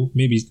true.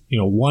 Maybe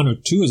one or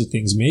two of the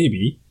things,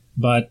 maybe,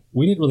 but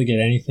we didn't really get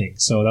anything.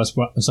 So that's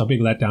a big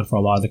letdown for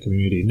a lot of the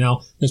community.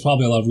 Now, there's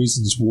probably a lot of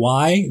reasons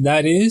why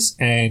that is,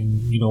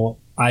 and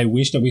I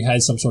wish that we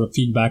had some sort of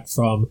feedback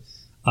from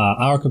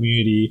our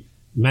community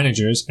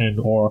managers and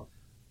or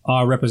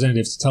our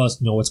representatives to tell us,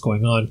 what's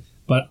going on.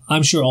 But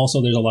I'm sure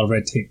also there's a lot of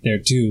red tape there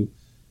too.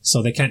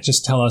 So they can't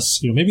just tell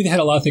us, maybe they had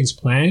a lot of things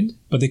planned,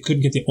 but they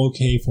couldn't get the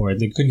okay for it.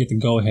 They couldn't get the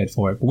go ahead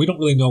for it. But we don't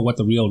really know what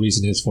the real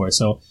reason is for it.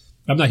 So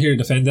I'm not here to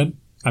defend them.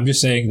 I'm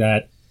just saying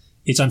that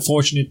it's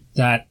unfortunate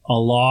that a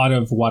lot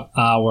of what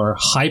our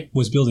hype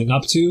was building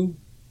up to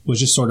was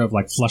just sort of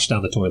like flushed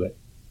down the toilet.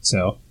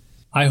 So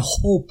I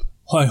hope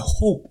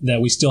that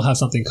we still have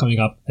something coming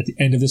up at the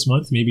end of this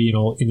month. Maybe,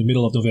 in the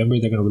middle of November,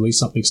 they're going to release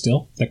something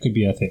still. That could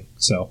be a thing.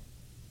 So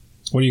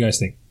what do you guys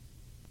think?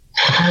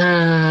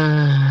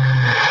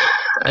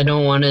 I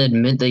don't want to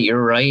admit that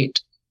you're right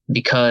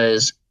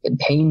because it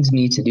pains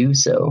me to do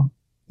so.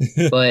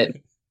 But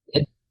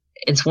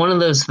it's one of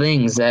those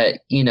things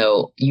that,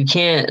 you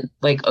can't,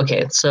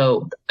 okay,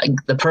 so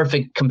the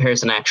perfect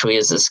comparison actually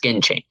is the skin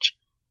change.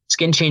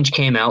 Skin change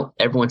came out.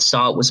 Everyone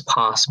saw it was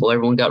possible.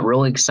 Everyone got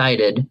really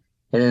excited.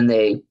 And then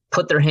they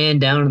put their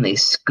hand down and they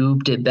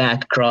scooped it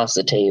back across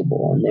the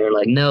table. And they're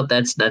like, nope,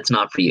 that's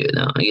not for you.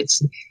 No,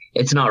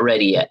 it's not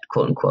ready yet,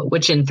 quote unquote,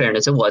 which in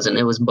fairness, it wasn't.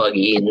 It was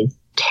buggy and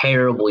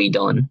terribly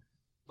done.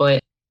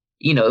 But,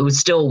 it was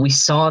still, we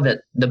saw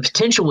that the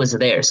potential was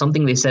there.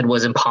 Something they said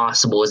was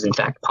impossible was in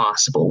fact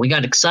possible. We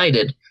got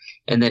excited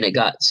and then it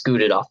got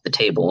scooted off the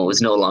table and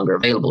was no longer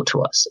available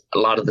to us. A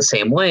lot of the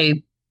same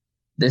way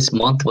this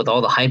month with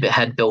all the hype it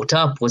had built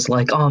up was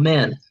like, oh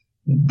man,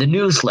 the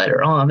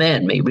newsletter. Oh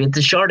man, maybe it's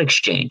the shard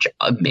exchange.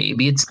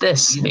 Maybe it's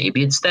this.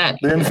 Maybe it's that.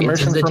 The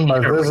information from my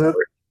visit.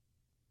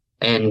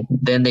 And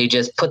then they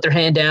just put their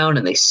hand down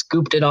and they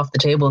scooped it off the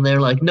table and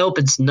they're like, nope,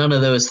 it's none of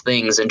those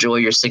things. Enjoy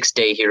your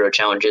 6-day hero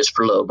challenges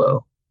for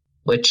Lobo.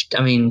 Which,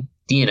 I mean,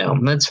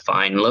 that's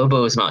fine.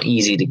 Lobo is not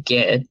easy to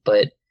get,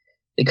 but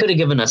they could have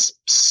given us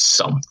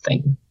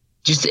something.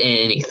 Just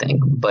anything.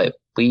 But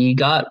we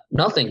got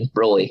nothing,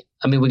 really.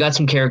 I mean, we got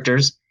some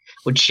characters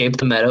which shaped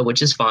the meta,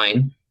 which is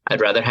fine.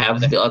 I'd rather have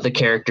the other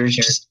characters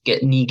just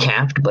get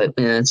kneecapped, but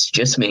it's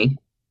just me.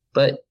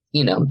 But,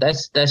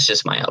 that's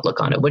just my outlook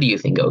on it. What do you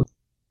think, Ogre?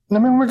 I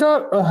mean, we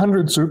got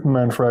 100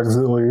 Superman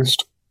frags at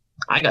least.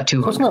 I got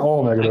 200. That's not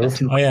all negative.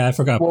 Oh, yeah, I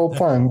forgot. Well,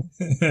 fine.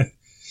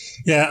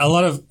 Yeah, a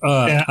lot of...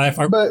 I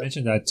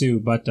mentioned that too,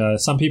 but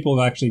some people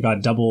actually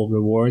got double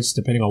rewards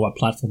depending on what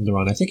platform they're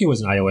on. I think it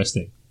was an iOS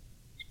thing.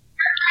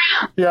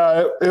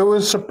 Yeah, it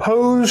was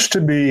supposed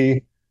to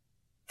be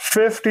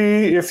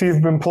 50 if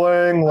you've been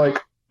playing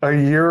like a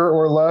year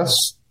or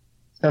less,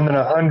 and then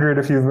 100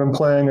 if you've been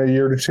playing a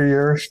year to 2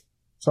 years,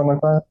 something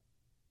like that.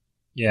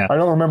 Yeah. I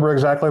don't remember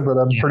exactly, but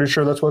I'm pretty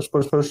sure that's what's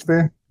supposed to be.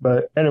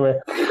 But anyway,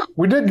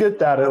 we did get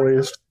that at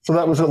least. So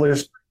that was at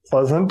least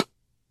pleasant.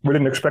 We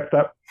didn't expect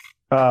that.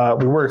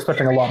 We were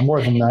expecting a lot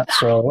more than that.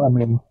 So, I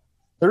mean,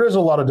 there is a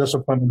lot of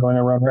disappointment going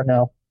around right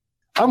now.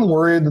 I'm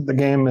worried that the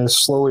game is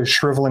slowly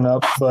shriveling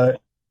up, but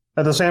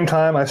at the same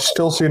time, I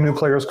still see new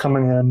players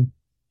coming in.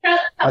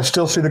 I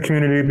still see the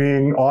community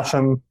being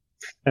awesome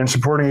and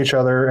supporting each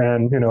other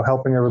and,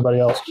 helping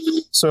everybody else.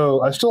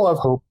 So I still have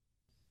hope.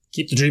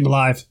 Keep the dream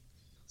alive.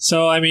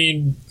 So, I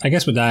mean, I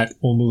guess with that,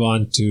 we'll move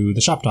on to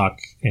the shop talk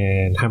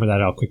and hammer that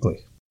out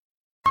quickly.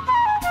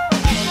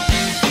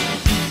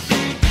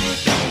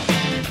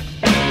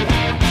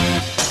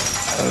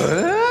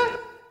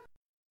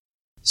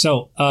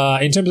 So,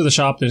 in terms of the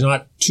shop, there's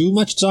not too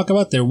much to talk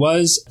about. There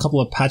was a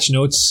couple of patch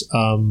notes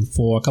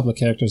for a couple of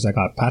characters that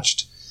got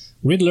patched.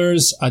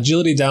 Riddler's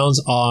agility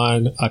downs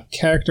on a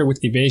character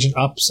with evasion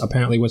ups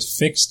apparently was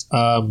fixed.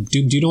 Doom,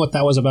 do you know what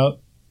that was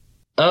about?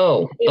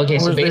 Oh, okay.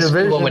 So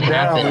basically what would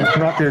happen... It's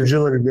not the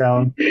agility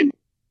down.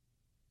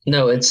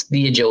 No, it's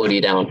the agility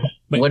down.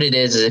 What it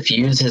is if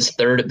you use his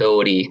third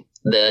ability,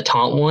 the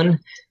taunt one,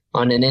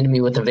 on an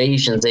enemy with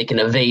evasions, they can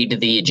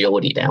evade the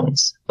agility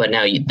downs. But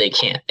now they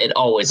can't. It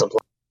always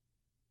applies.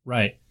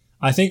 Right.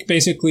 I think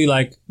basically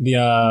like they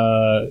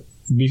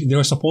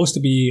were supposed to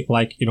be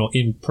like,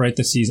 in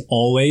parentheses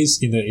always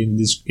in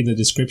the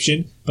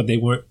description, but they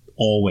weren't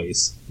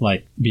always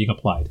like being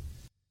applied.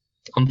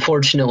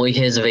 Unfortunately,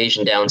 his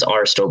evasion downs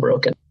are still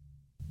broken.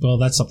 Well,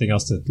 that's something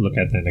else to look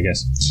at then, I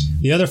guess.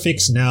 The other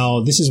fix now,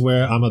 this is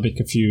where I'm a bit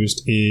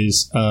confused,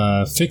 is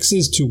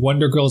fixes to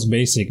Wonder Girl's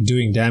basic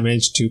doing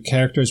damage to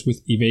characters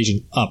with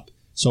evasion up.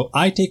 So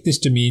I take this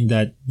to mean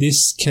that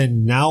this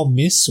can now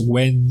miss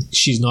when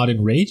she's not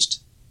enraged?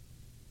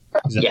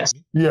 Yes.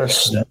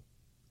 Yes.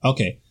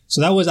 Okay.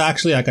 So that was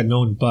actually like a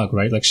known bug,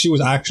 right? Like she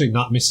was actually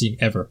not missing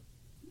ever,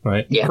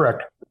 right? Yeah.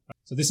 Correct.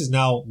 So this is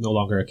now no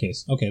longer a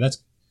case. Okay,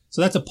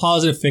 that's a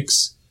positive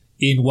fix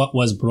in what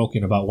was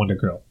broken about Wonder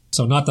Girl.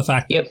 So not the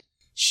fact that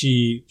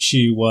she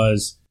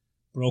was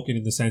broken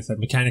in the sense that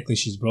mechanically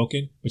she's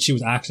broken, but she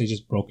was actually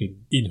just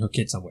broken in her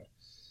kit somewhere.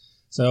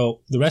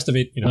 So the rest of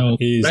it,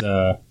 is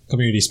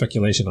community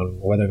speculation on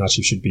whether or not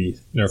she should be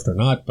nerfed or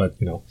not. But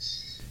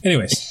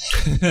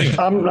anyways,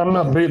 I'm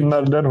not beating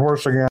that dead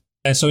horse again.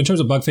 And so in terms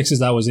of bug fixes,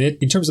 that was it.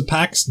 In terms of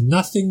packs,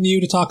 nothing new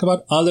to talk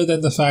about other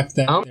than the fact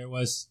that there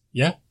was.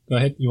 Yeah, go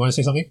ahead. You want to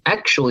say something?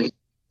 Actually,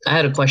 I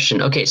had a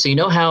question. Okay, so you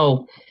know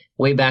how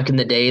way back in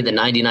the day the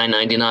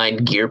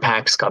 $99.99 gear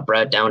packs got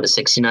brought down to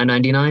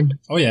 $69.99?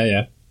 Oh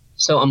yeah.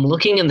 So I'm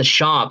looking in the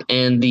shop,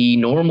 and the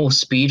normal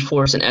Speed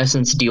Force and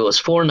Essence deal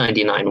is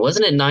 $4.99.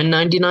 Wasn't it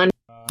 $9.99?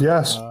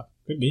 Yes.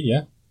 Could be,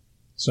 yeah.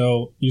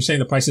 So you're saying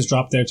the prices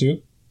dropped there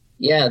too?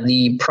 Yeah,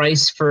 the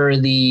price for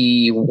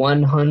the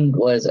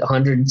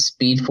 100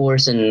 Speed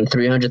Force and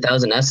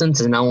 300,000 Essence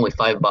is now only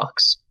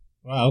 $5.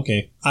 Wow,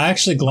 okay. I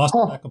actually glossed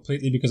over that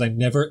completely because I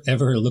never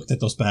ever looked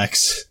at those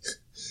packs.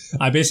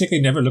 I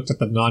basically never looked at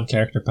the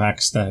non-character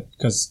packs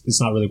because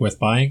it's not really worth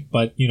buying.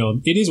 But,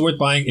 it is worth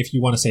buying if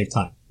you want to save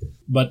time.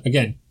 But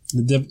again,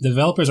 the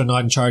developers are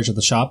not in charge of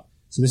the shop.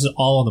 So this is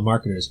all on the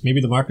marketers.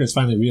 Maybe the marketers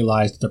finally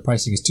realized that their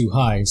pricing is too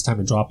high and it's time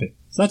to drop it.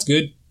 So that's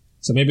good.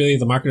 So maybe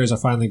the marketers are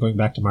finally going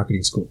back to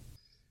marketing school.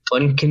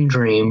 One can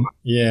dream.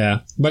 Yeah.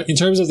 But in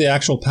terms of the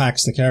actual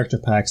packs, the character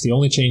packs, the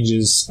only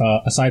changes,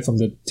 aside from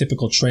the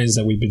typical trends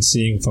that we've been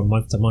seeing from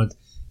month to month,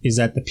 is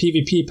that the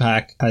PvP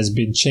pack has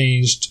been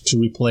changed to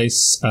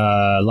replace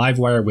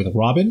Livewire with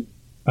Robin,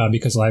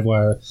 because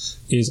Livewire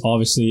is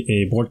obviously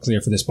a board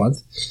clear for this month.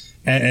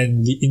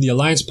 And in the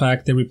Alliance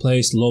pack, they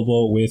replaced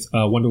Lobo with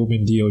Wonder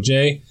Woman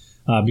DOJ,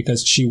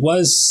 because she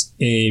was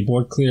a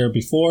board clear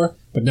before,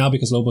 but now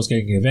because Lobo's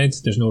getting an event,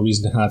 there's no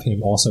reason to have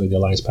him also in the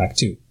Alliance pack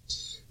too.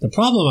 The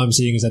problem I'm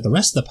seeing is that the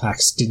rest of the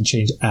packs didn't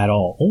change at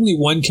all. Only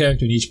one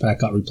character in each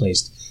pack got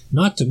replaced.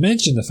 Not to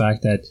mention the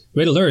fact that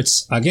Red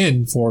Alerts,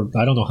 again, for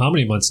I don't know how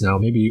many months now,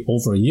 maybe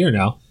over a year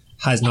now,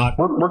 has not...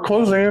 We're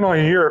closing in on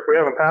a year if we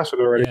haven't passed it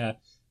already. Yeah.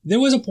 There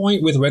was a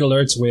point with Red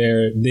Alerts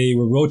where they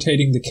were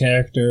rotating the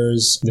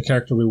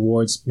character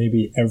rewards,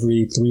 maybe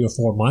every 3 or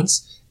 4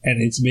 months,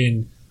 and it's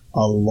been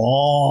a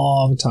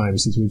long time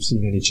since we've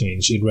seen any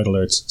change in Red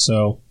Alerts.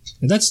 So,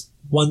 and that's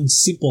one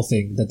simple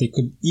thing that they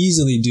could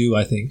easily do,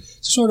 I think,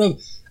 to sort of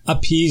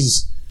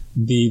appease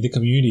the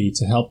community,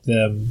 to help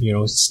them,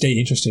 stay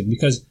interested.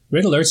 Because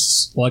Red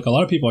Alerts, like a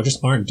lot of people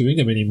just aren't doing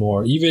them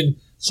anymore. Even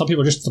some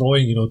people are just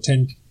throwing,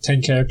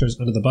 10 characters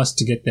under the bus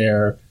to get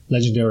their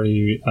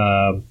legendary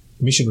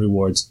mission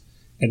rewards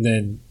and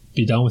then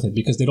be done with it,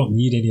 because they don't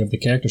need any of the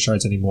character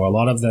shards anymore. A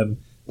lot of them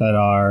that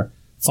are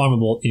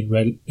farmable in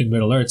Red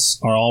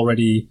Alerts are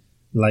already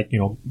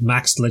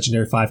maxed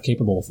legendary 5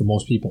 capable for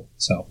most people.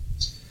 So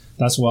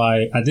that's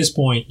why at this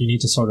point you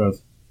need to sort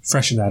of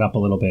freshen that up a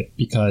little bit,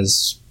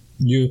 because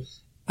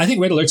I think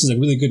Red Alerts is a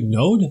really good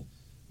node,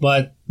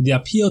 but the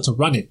appeal to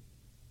run it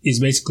is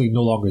basically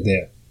no longer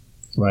there,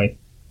 right?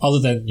 Other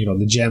than,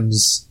 the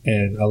gems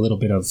and a little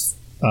bit of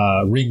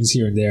rings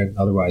here and there, and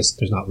otherwise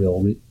there's not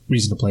real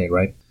reason to play it,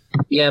 right?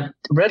 Yeah,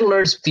 Red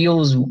Alerts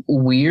feels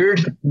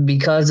weird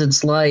because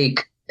it's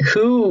like,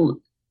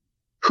 who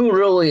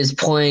really is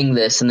playing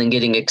this and then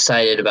getting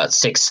excited about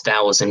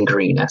 6,000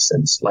 green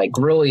essence? Like,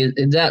 really,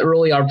 is that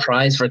really our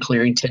prize for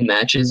clearing 10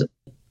 matches?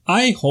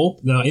 I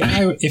hope now.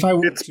 If I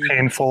were it's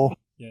painful.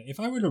 Yeah, if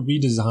I were to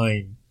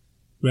redesign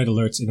Red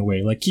Alerts in a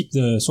way, like keep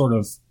the sort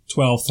of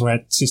 12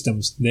 threat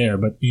systems there,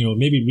 but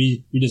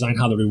maybe redesign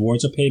how the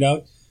rewards are paid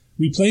out.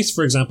 Replace,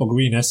 for example,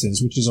 green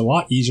essence, which is a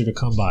lot easier to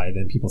come by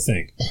than people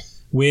think,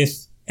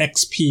 with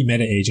XP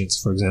meta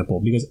agents, for example,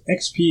 because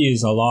XP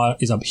is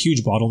a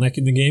huge bottleneck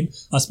in the game,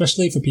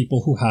 especially for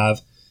people who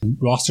have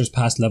rosters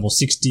past level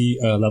 60,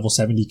 level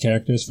 70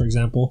 characters, for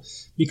example,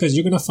 because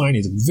you're going to find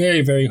it's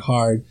very, very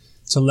hard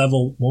to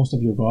level most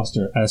of your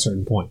roster at a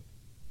certain point,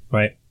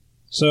 right?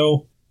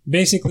 So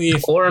basically,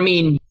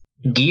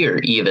 gear,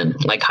 even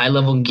like high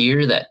level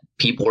gear that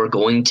people are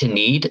going to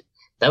need.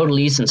 That would at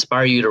least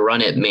inspire you to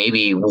run it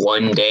maybe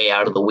one day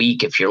out of the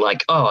week if you're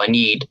like, oh, I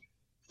need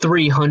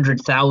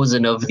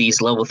 300,000 of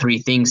these level 3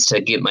 things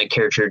to get my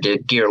character to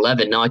gear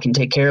 11. Now I can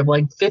take care of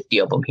like 50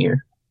 of them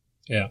here.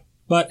 Yeah.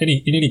 But in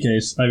any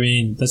case,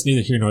 that's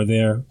neither here nor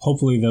there.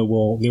 Hopefully they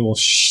will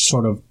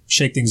sort of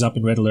shake things up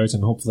in Red Alerts,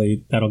 and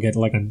hopefully that'll get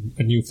like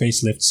a new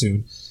facelift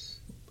soon.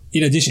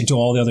 In addition to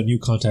all the other new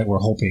content we're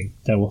hoping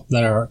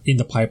that are in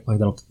the pipeline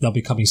that'll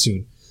be coming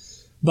soon.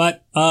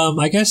 But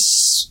I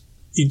guess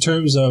in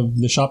terms of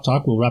the shop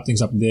talk, we'll wrap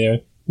things up there.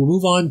 We'll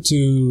move on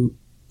to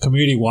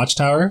Community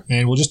Watchtower,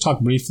 and we'll just talk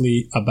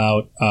briefly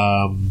about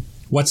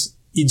what's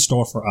in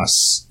store for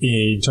us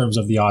in terms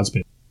of the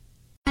oddsmen.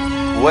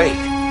 Wait,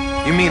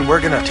 you mean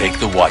we're gonna take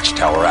the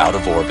Watchtower out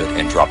of orbit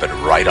and drop it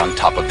right on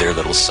top of their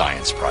little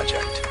science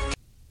project?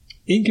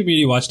 In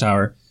Community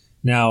Watchtower,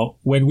 now,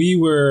 when we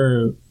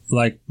were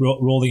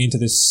rolling into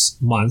this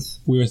month,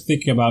 we were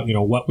thinking about,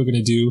 what we're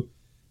gonna do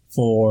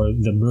for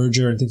the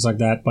merger and things like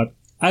that, but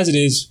as it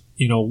is,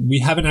 we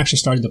haven't actually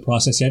started the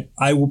process yet.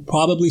 I will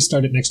probably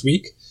start it next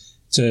week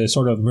to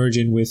sort of merge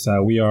in with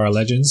We RRR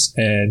Legends,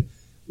 and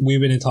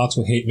we've been in talks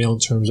with Hate Mail in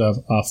terms of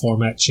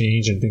format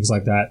change and things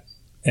like that,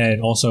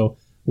 and also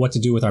what to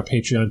do with our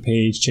Patreon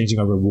page, changing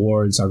our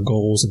rewards, our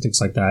goals, and things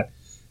like that.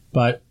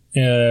 But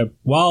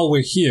while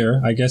we're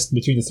here, I guess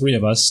between the three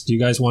of us, do you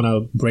guys want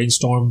to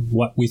brainstorm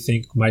what we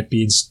think might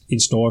be in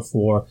store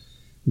for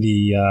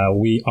the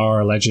We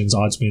RRR Legends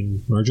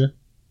Oddsman merger?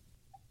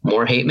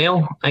 More hate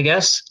mail, I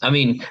guess.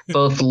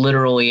 Both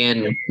literally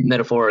and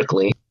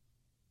metaphorically.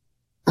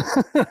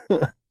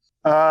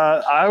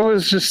 I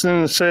was just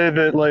going to say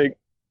that,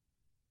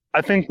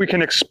 I think we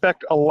can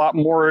expect a lot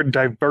more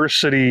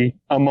diversity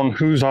among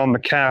who's on the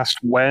cast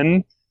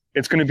when.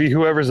 It's going to be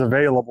whoever's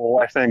available,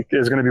 I think,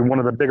 is going to be one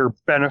of the bigger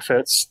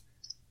benefits.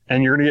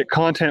 And you're going to get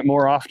content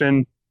more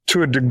often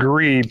to a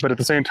degree, but at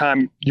the same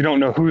time, you don't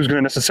know who's going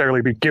to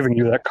necessarily be giving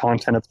you that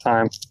content at the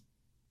time.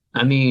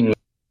 I mean,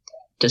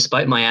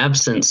 despite my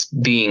absence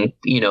being,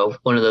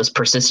 one of those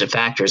persistent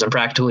factors, I'm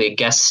practically a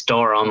guest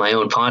star on my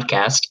own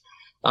podcast.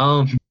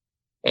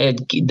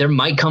 There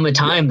might come a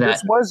time that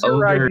this was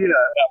your idea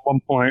at one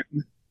point.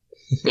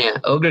 Yeah,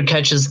 Ogre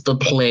catches the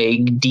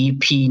plague,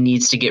 DP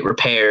needs to get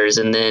repairs,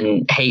 and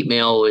then hate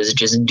mail is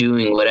just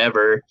doing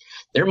whatever.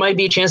 There might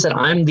be a chance that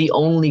I'm the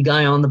only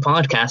guy on the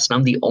podcast and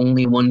I'm the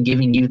only one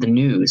giving you the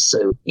news.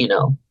 So,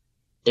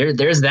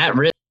 there's that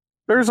risk.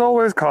 There's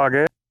always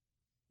Kage.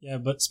 Yeah,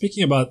 but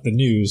speaking about the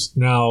news,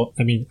 now,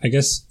 I mean, I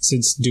guess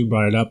since Doom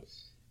brought it up,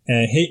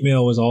 hate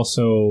mail was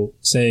also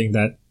saying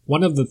that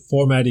one of the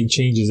formatting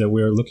changes that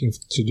we're looking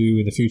to do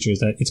in the future is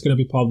that it's going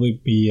to probably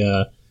be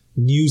a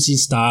newsy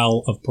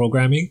style of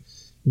programming,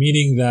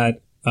 meaning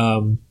that,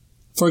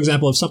 for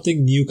example, if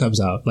something new comes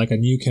out, like a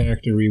new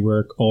character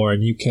rework or a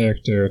new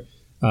character,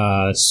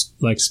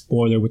 like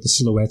spoiler with the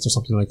silhouettes or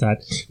something like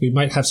that, we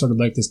might have sort of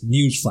like this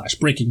news flash,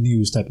 breaking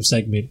news type of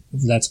segment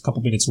that's a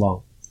couple minutes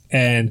long.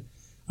 And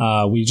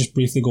we just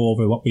briefly go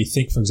over what we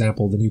think, for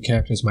example, the new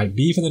characters might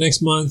be for the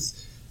next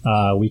month.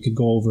 We could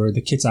go over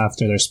the kits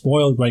after they're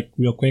spoiled,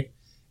 real quick.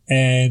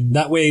 And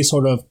that way,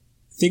 sort of,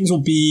 things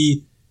will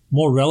be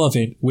more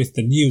relevant with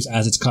the news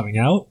as it's coming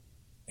out.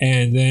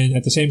 And then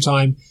at the same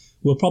time,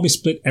 we'll probably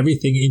split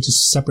everything into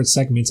separate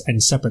segments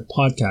and separate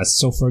podcasts.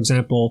 So, for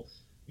example,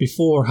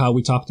 before how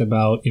we talked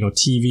about,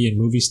 TV and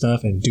movie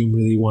stuff, and Doom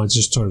really wants to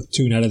just sort of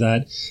tune out of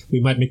that, we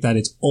might make that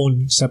its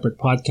own separate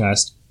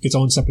podcast, its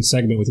own separate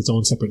segment with its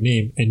own separate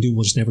name, and Doom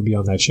will just never be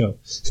on that show.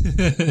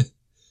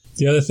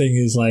 The other thing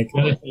is,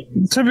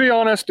 to be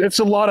honest, it's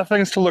a lot of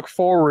things to look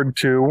forward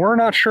to. We're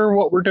not sure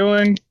what we're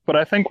doing, but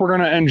I think we're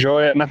going to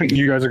enjoy it, and I think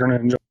you guys are going to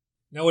enjoy it.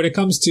 Now, when it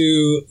comes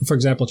to, for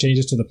example,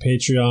 changes to the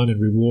Patreon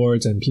and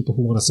rewards and people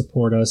who want to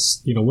support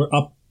us,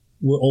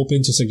 we're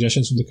open to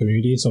suggestions from the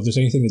community. So if there's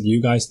anything that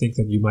you guys think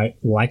that you might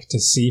like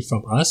to see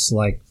from us,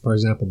 like, for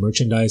example,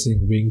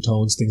 merchandising,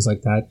 ringtones, things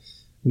like that,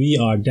 we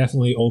are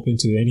definitely open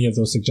to any of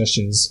those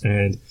suggestions.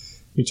 And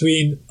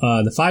between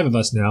the 5 of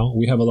us now,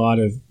 we have a lot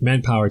of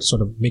manpower to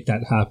sort of make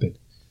that happen.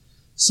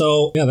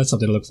 So, yeah, that's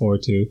something to look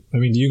forward to. I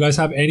mean, do you guys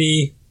have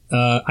any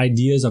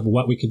ideas of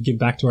what we could give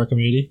back to our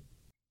community?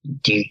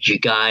 Do you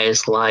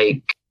guys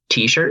like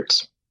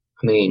t-shirts?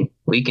 I mean,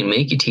 we can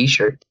make you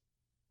t-shirt.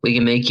 We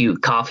can make you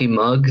coffee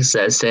mugs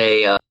that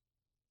say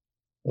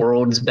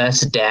world's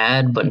best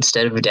dad, but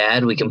instead of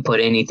dad, we can put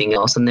anything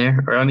else in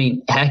there. Or, I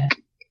mean, heck,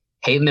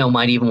 hate mail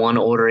might even want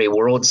to order a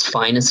world's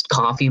finest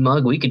coffee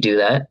mug. We could do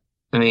that.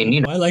 I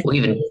mean, I like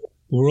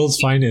world's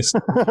finest.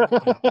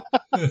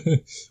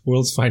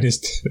 World's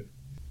finest.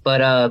 But,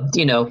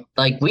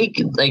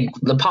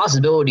 the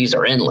possibilities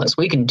are endless.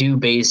 We can do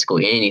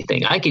basically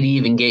anything. I could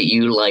even get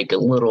you like a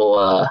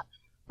little,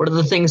 what are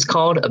the things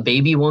called? A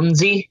baby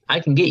onesie?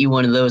 I can get you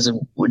one of those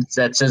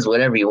that says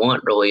whatever you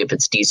want, really, if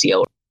it's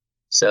DCL.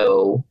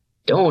 So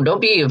don't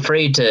be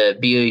afraid to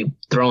be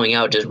throwing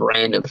out just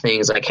random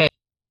things like, hey,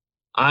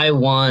 I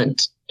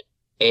want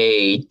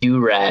a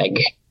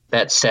do-rag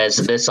that says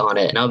this on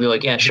it. And I'll be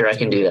like, yeah, sure, I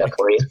can do that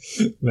for you.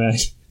 Man.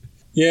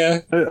 Yeah.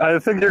 I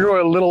think you're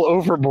going a little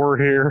overboard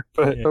here.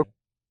 But yeah.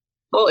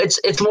 Well,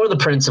 it's more the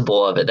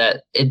principle of it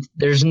that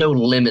there's no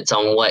limits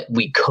on what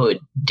we could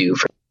do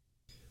for.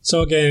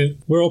 So again,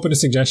 we're open to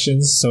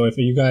suggestions. So if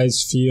you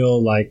guys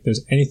feel like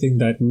there's anything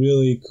that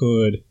really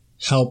could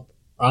help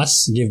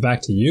us give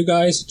back to you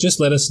guys, just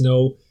let us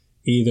know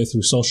either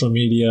through social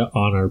media,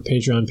 on our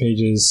Patreon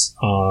pages,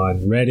 on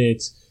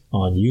Reddit,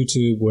 on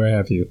YouTube, where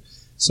have you.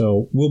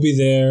 So we'll be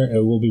there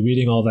and we'll be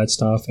reading all that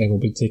stuff and we'll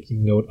be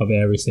taking note of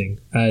everything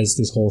as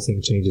this whole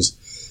thing changes.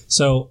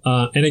 So,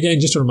 and again,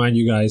 just to remind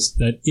you guys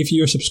that if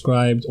you're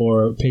subscribed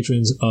or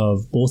patrons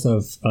of both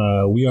of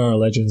We RRR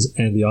Legends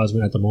and the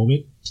ODDsmen at the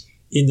moment,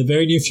 in the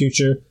very near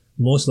future,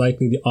 most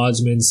likely the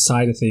ODDsmen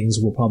side of things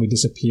will probably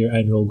disappear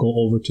and we'll go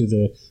over to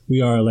the We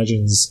RRR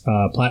Legends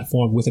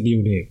platform with a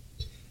new name.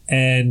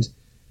 And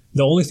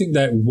the only thing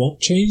that won't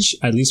change,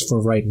 at least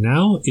for right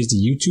now, is the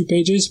YouTube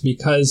pages,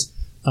 because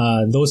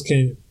those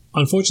can,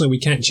 unfortunately, we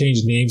can't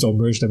change names or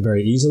merge them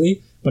very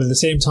easily. But at the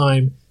same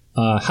time,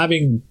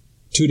 having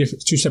two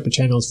separate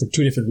channels for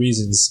two different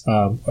reasons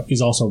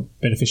is also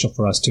beneficial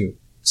for us too.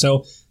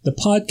 So the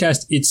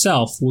podcast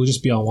itself will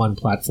just be on one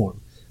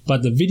platform,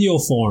 but the video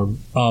form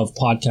of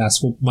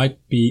podcasts might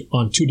be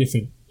on two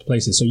different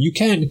places. So you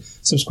can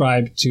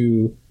subscribe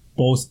to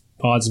both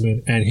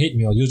ODDsmen and Hate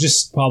Mail. You'll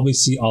just probably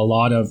see a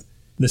lot of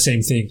the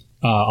same thing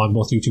on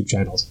both YouTube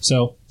channels.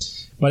 So,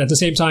 but at the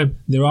same time,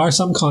 there are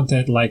some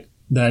content like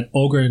that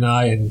Ogre and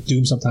I and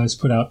Doom sometimes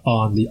put out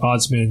on the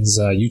ODDsmen's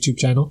YouTube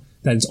channel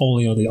that is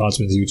only on the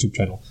ODDsmen's YouTube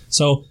channel.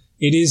 So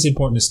it is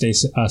important to stay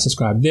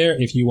subscribed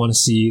there if you want to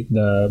see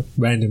the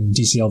random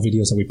DCL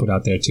videos that we put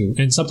out there too,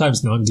 and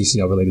sometimes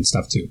non-DCL related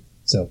stuff too.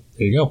 So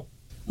there you go.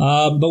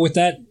 But with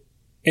that,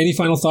 Any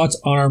final thoughts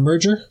on our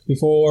merger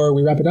before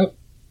we wrap it up?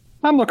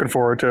 I'm looking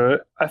forward to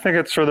it. I think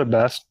it's for the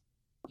best.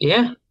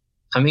 Yeah.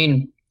 I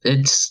mean,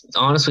 it's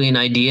honestly an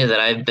idea that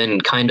I've been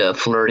kind of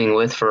flirting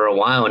with for a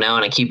while now,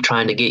 and I keep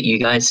trying to get you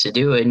guys to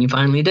do it, and you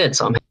finally did.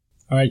 So, all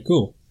right,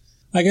 cool.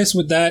 I guess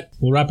with that,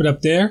 we'll wrap it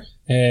up there.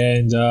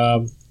 And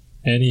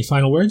any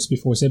final words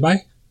before we say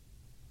bye?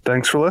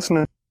 Thanks for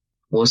listening.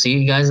 We'll see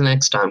you guys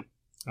next time.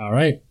 All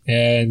right.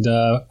 And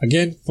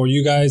again, for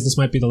you guys, this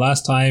might be the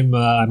last time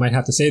I might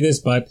have to say this,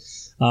 but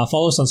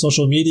follow us on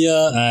social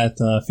media at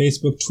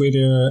Facebook,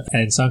 Twitter,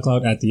 and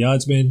SoundCloud at The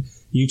Oddsmen,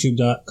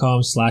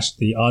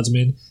 YouTube.com/The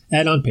Oddsmen,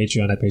 and on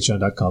Patreon at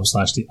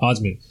patreon.com/The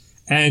Oddsmen.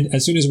 And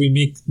as soon as we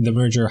make the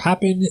merger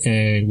happen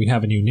and we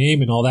have a new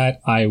name and all that,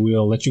 I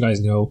will let you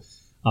guys know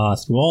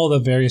through all the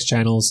various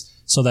channels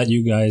so that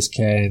you guys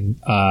can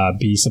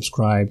be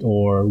subscribed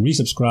or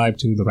resubscribe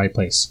to the right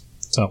place.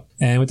 So,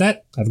 and with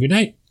that, have a good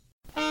night.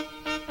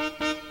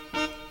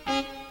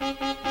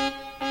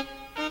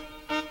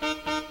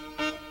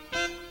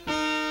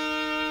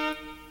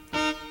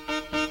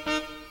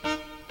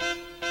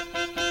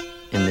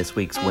 In this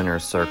week's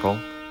winner's circle,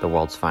 the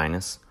world's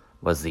finest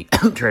was the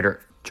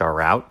trader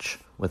Jarouch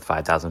with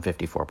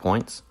 5,054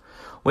 points.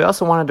 We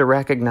also wanted to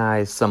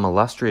recognize some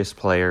illustrious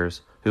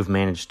players who've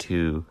managed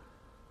to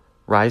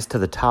rise to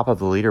the top of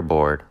the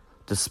leaderboard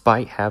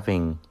despite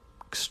having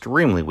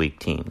extremely weak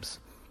teams.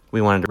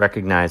 We wanted to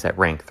recognize at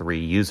rank 3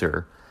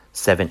 user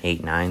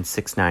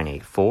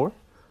 7896984,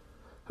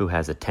 who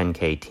has a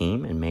 10k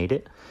team and made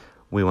it.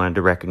 We wanted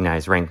to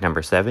recognize rank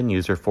number 7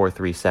 user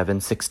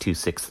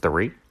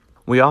 4376263.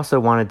 We also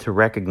wanted to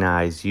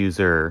recognize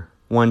user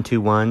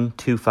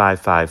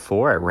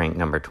 1212554 at rank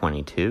number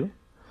 22,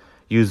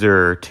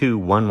 user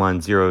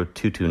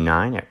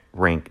 2110229 at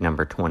rank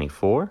number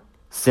 24,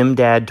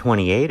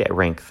 Simdad28 at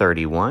rank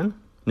 31,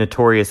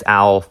 Notorious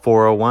Owl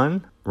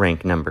 401,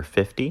 rank number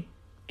 50,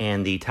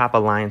 and the top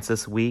alliance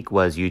this week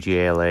was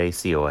UGALA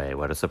COA.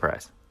 What a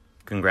surprise.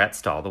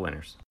 Congrats to all the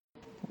winners.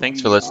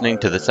 Thanks for listening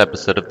to this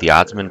episode of the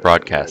Oddsmen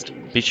broadcast.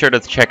 Be sure to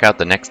check out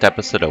the next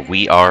episode of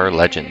We RRR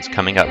Legends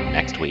coming up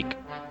next week.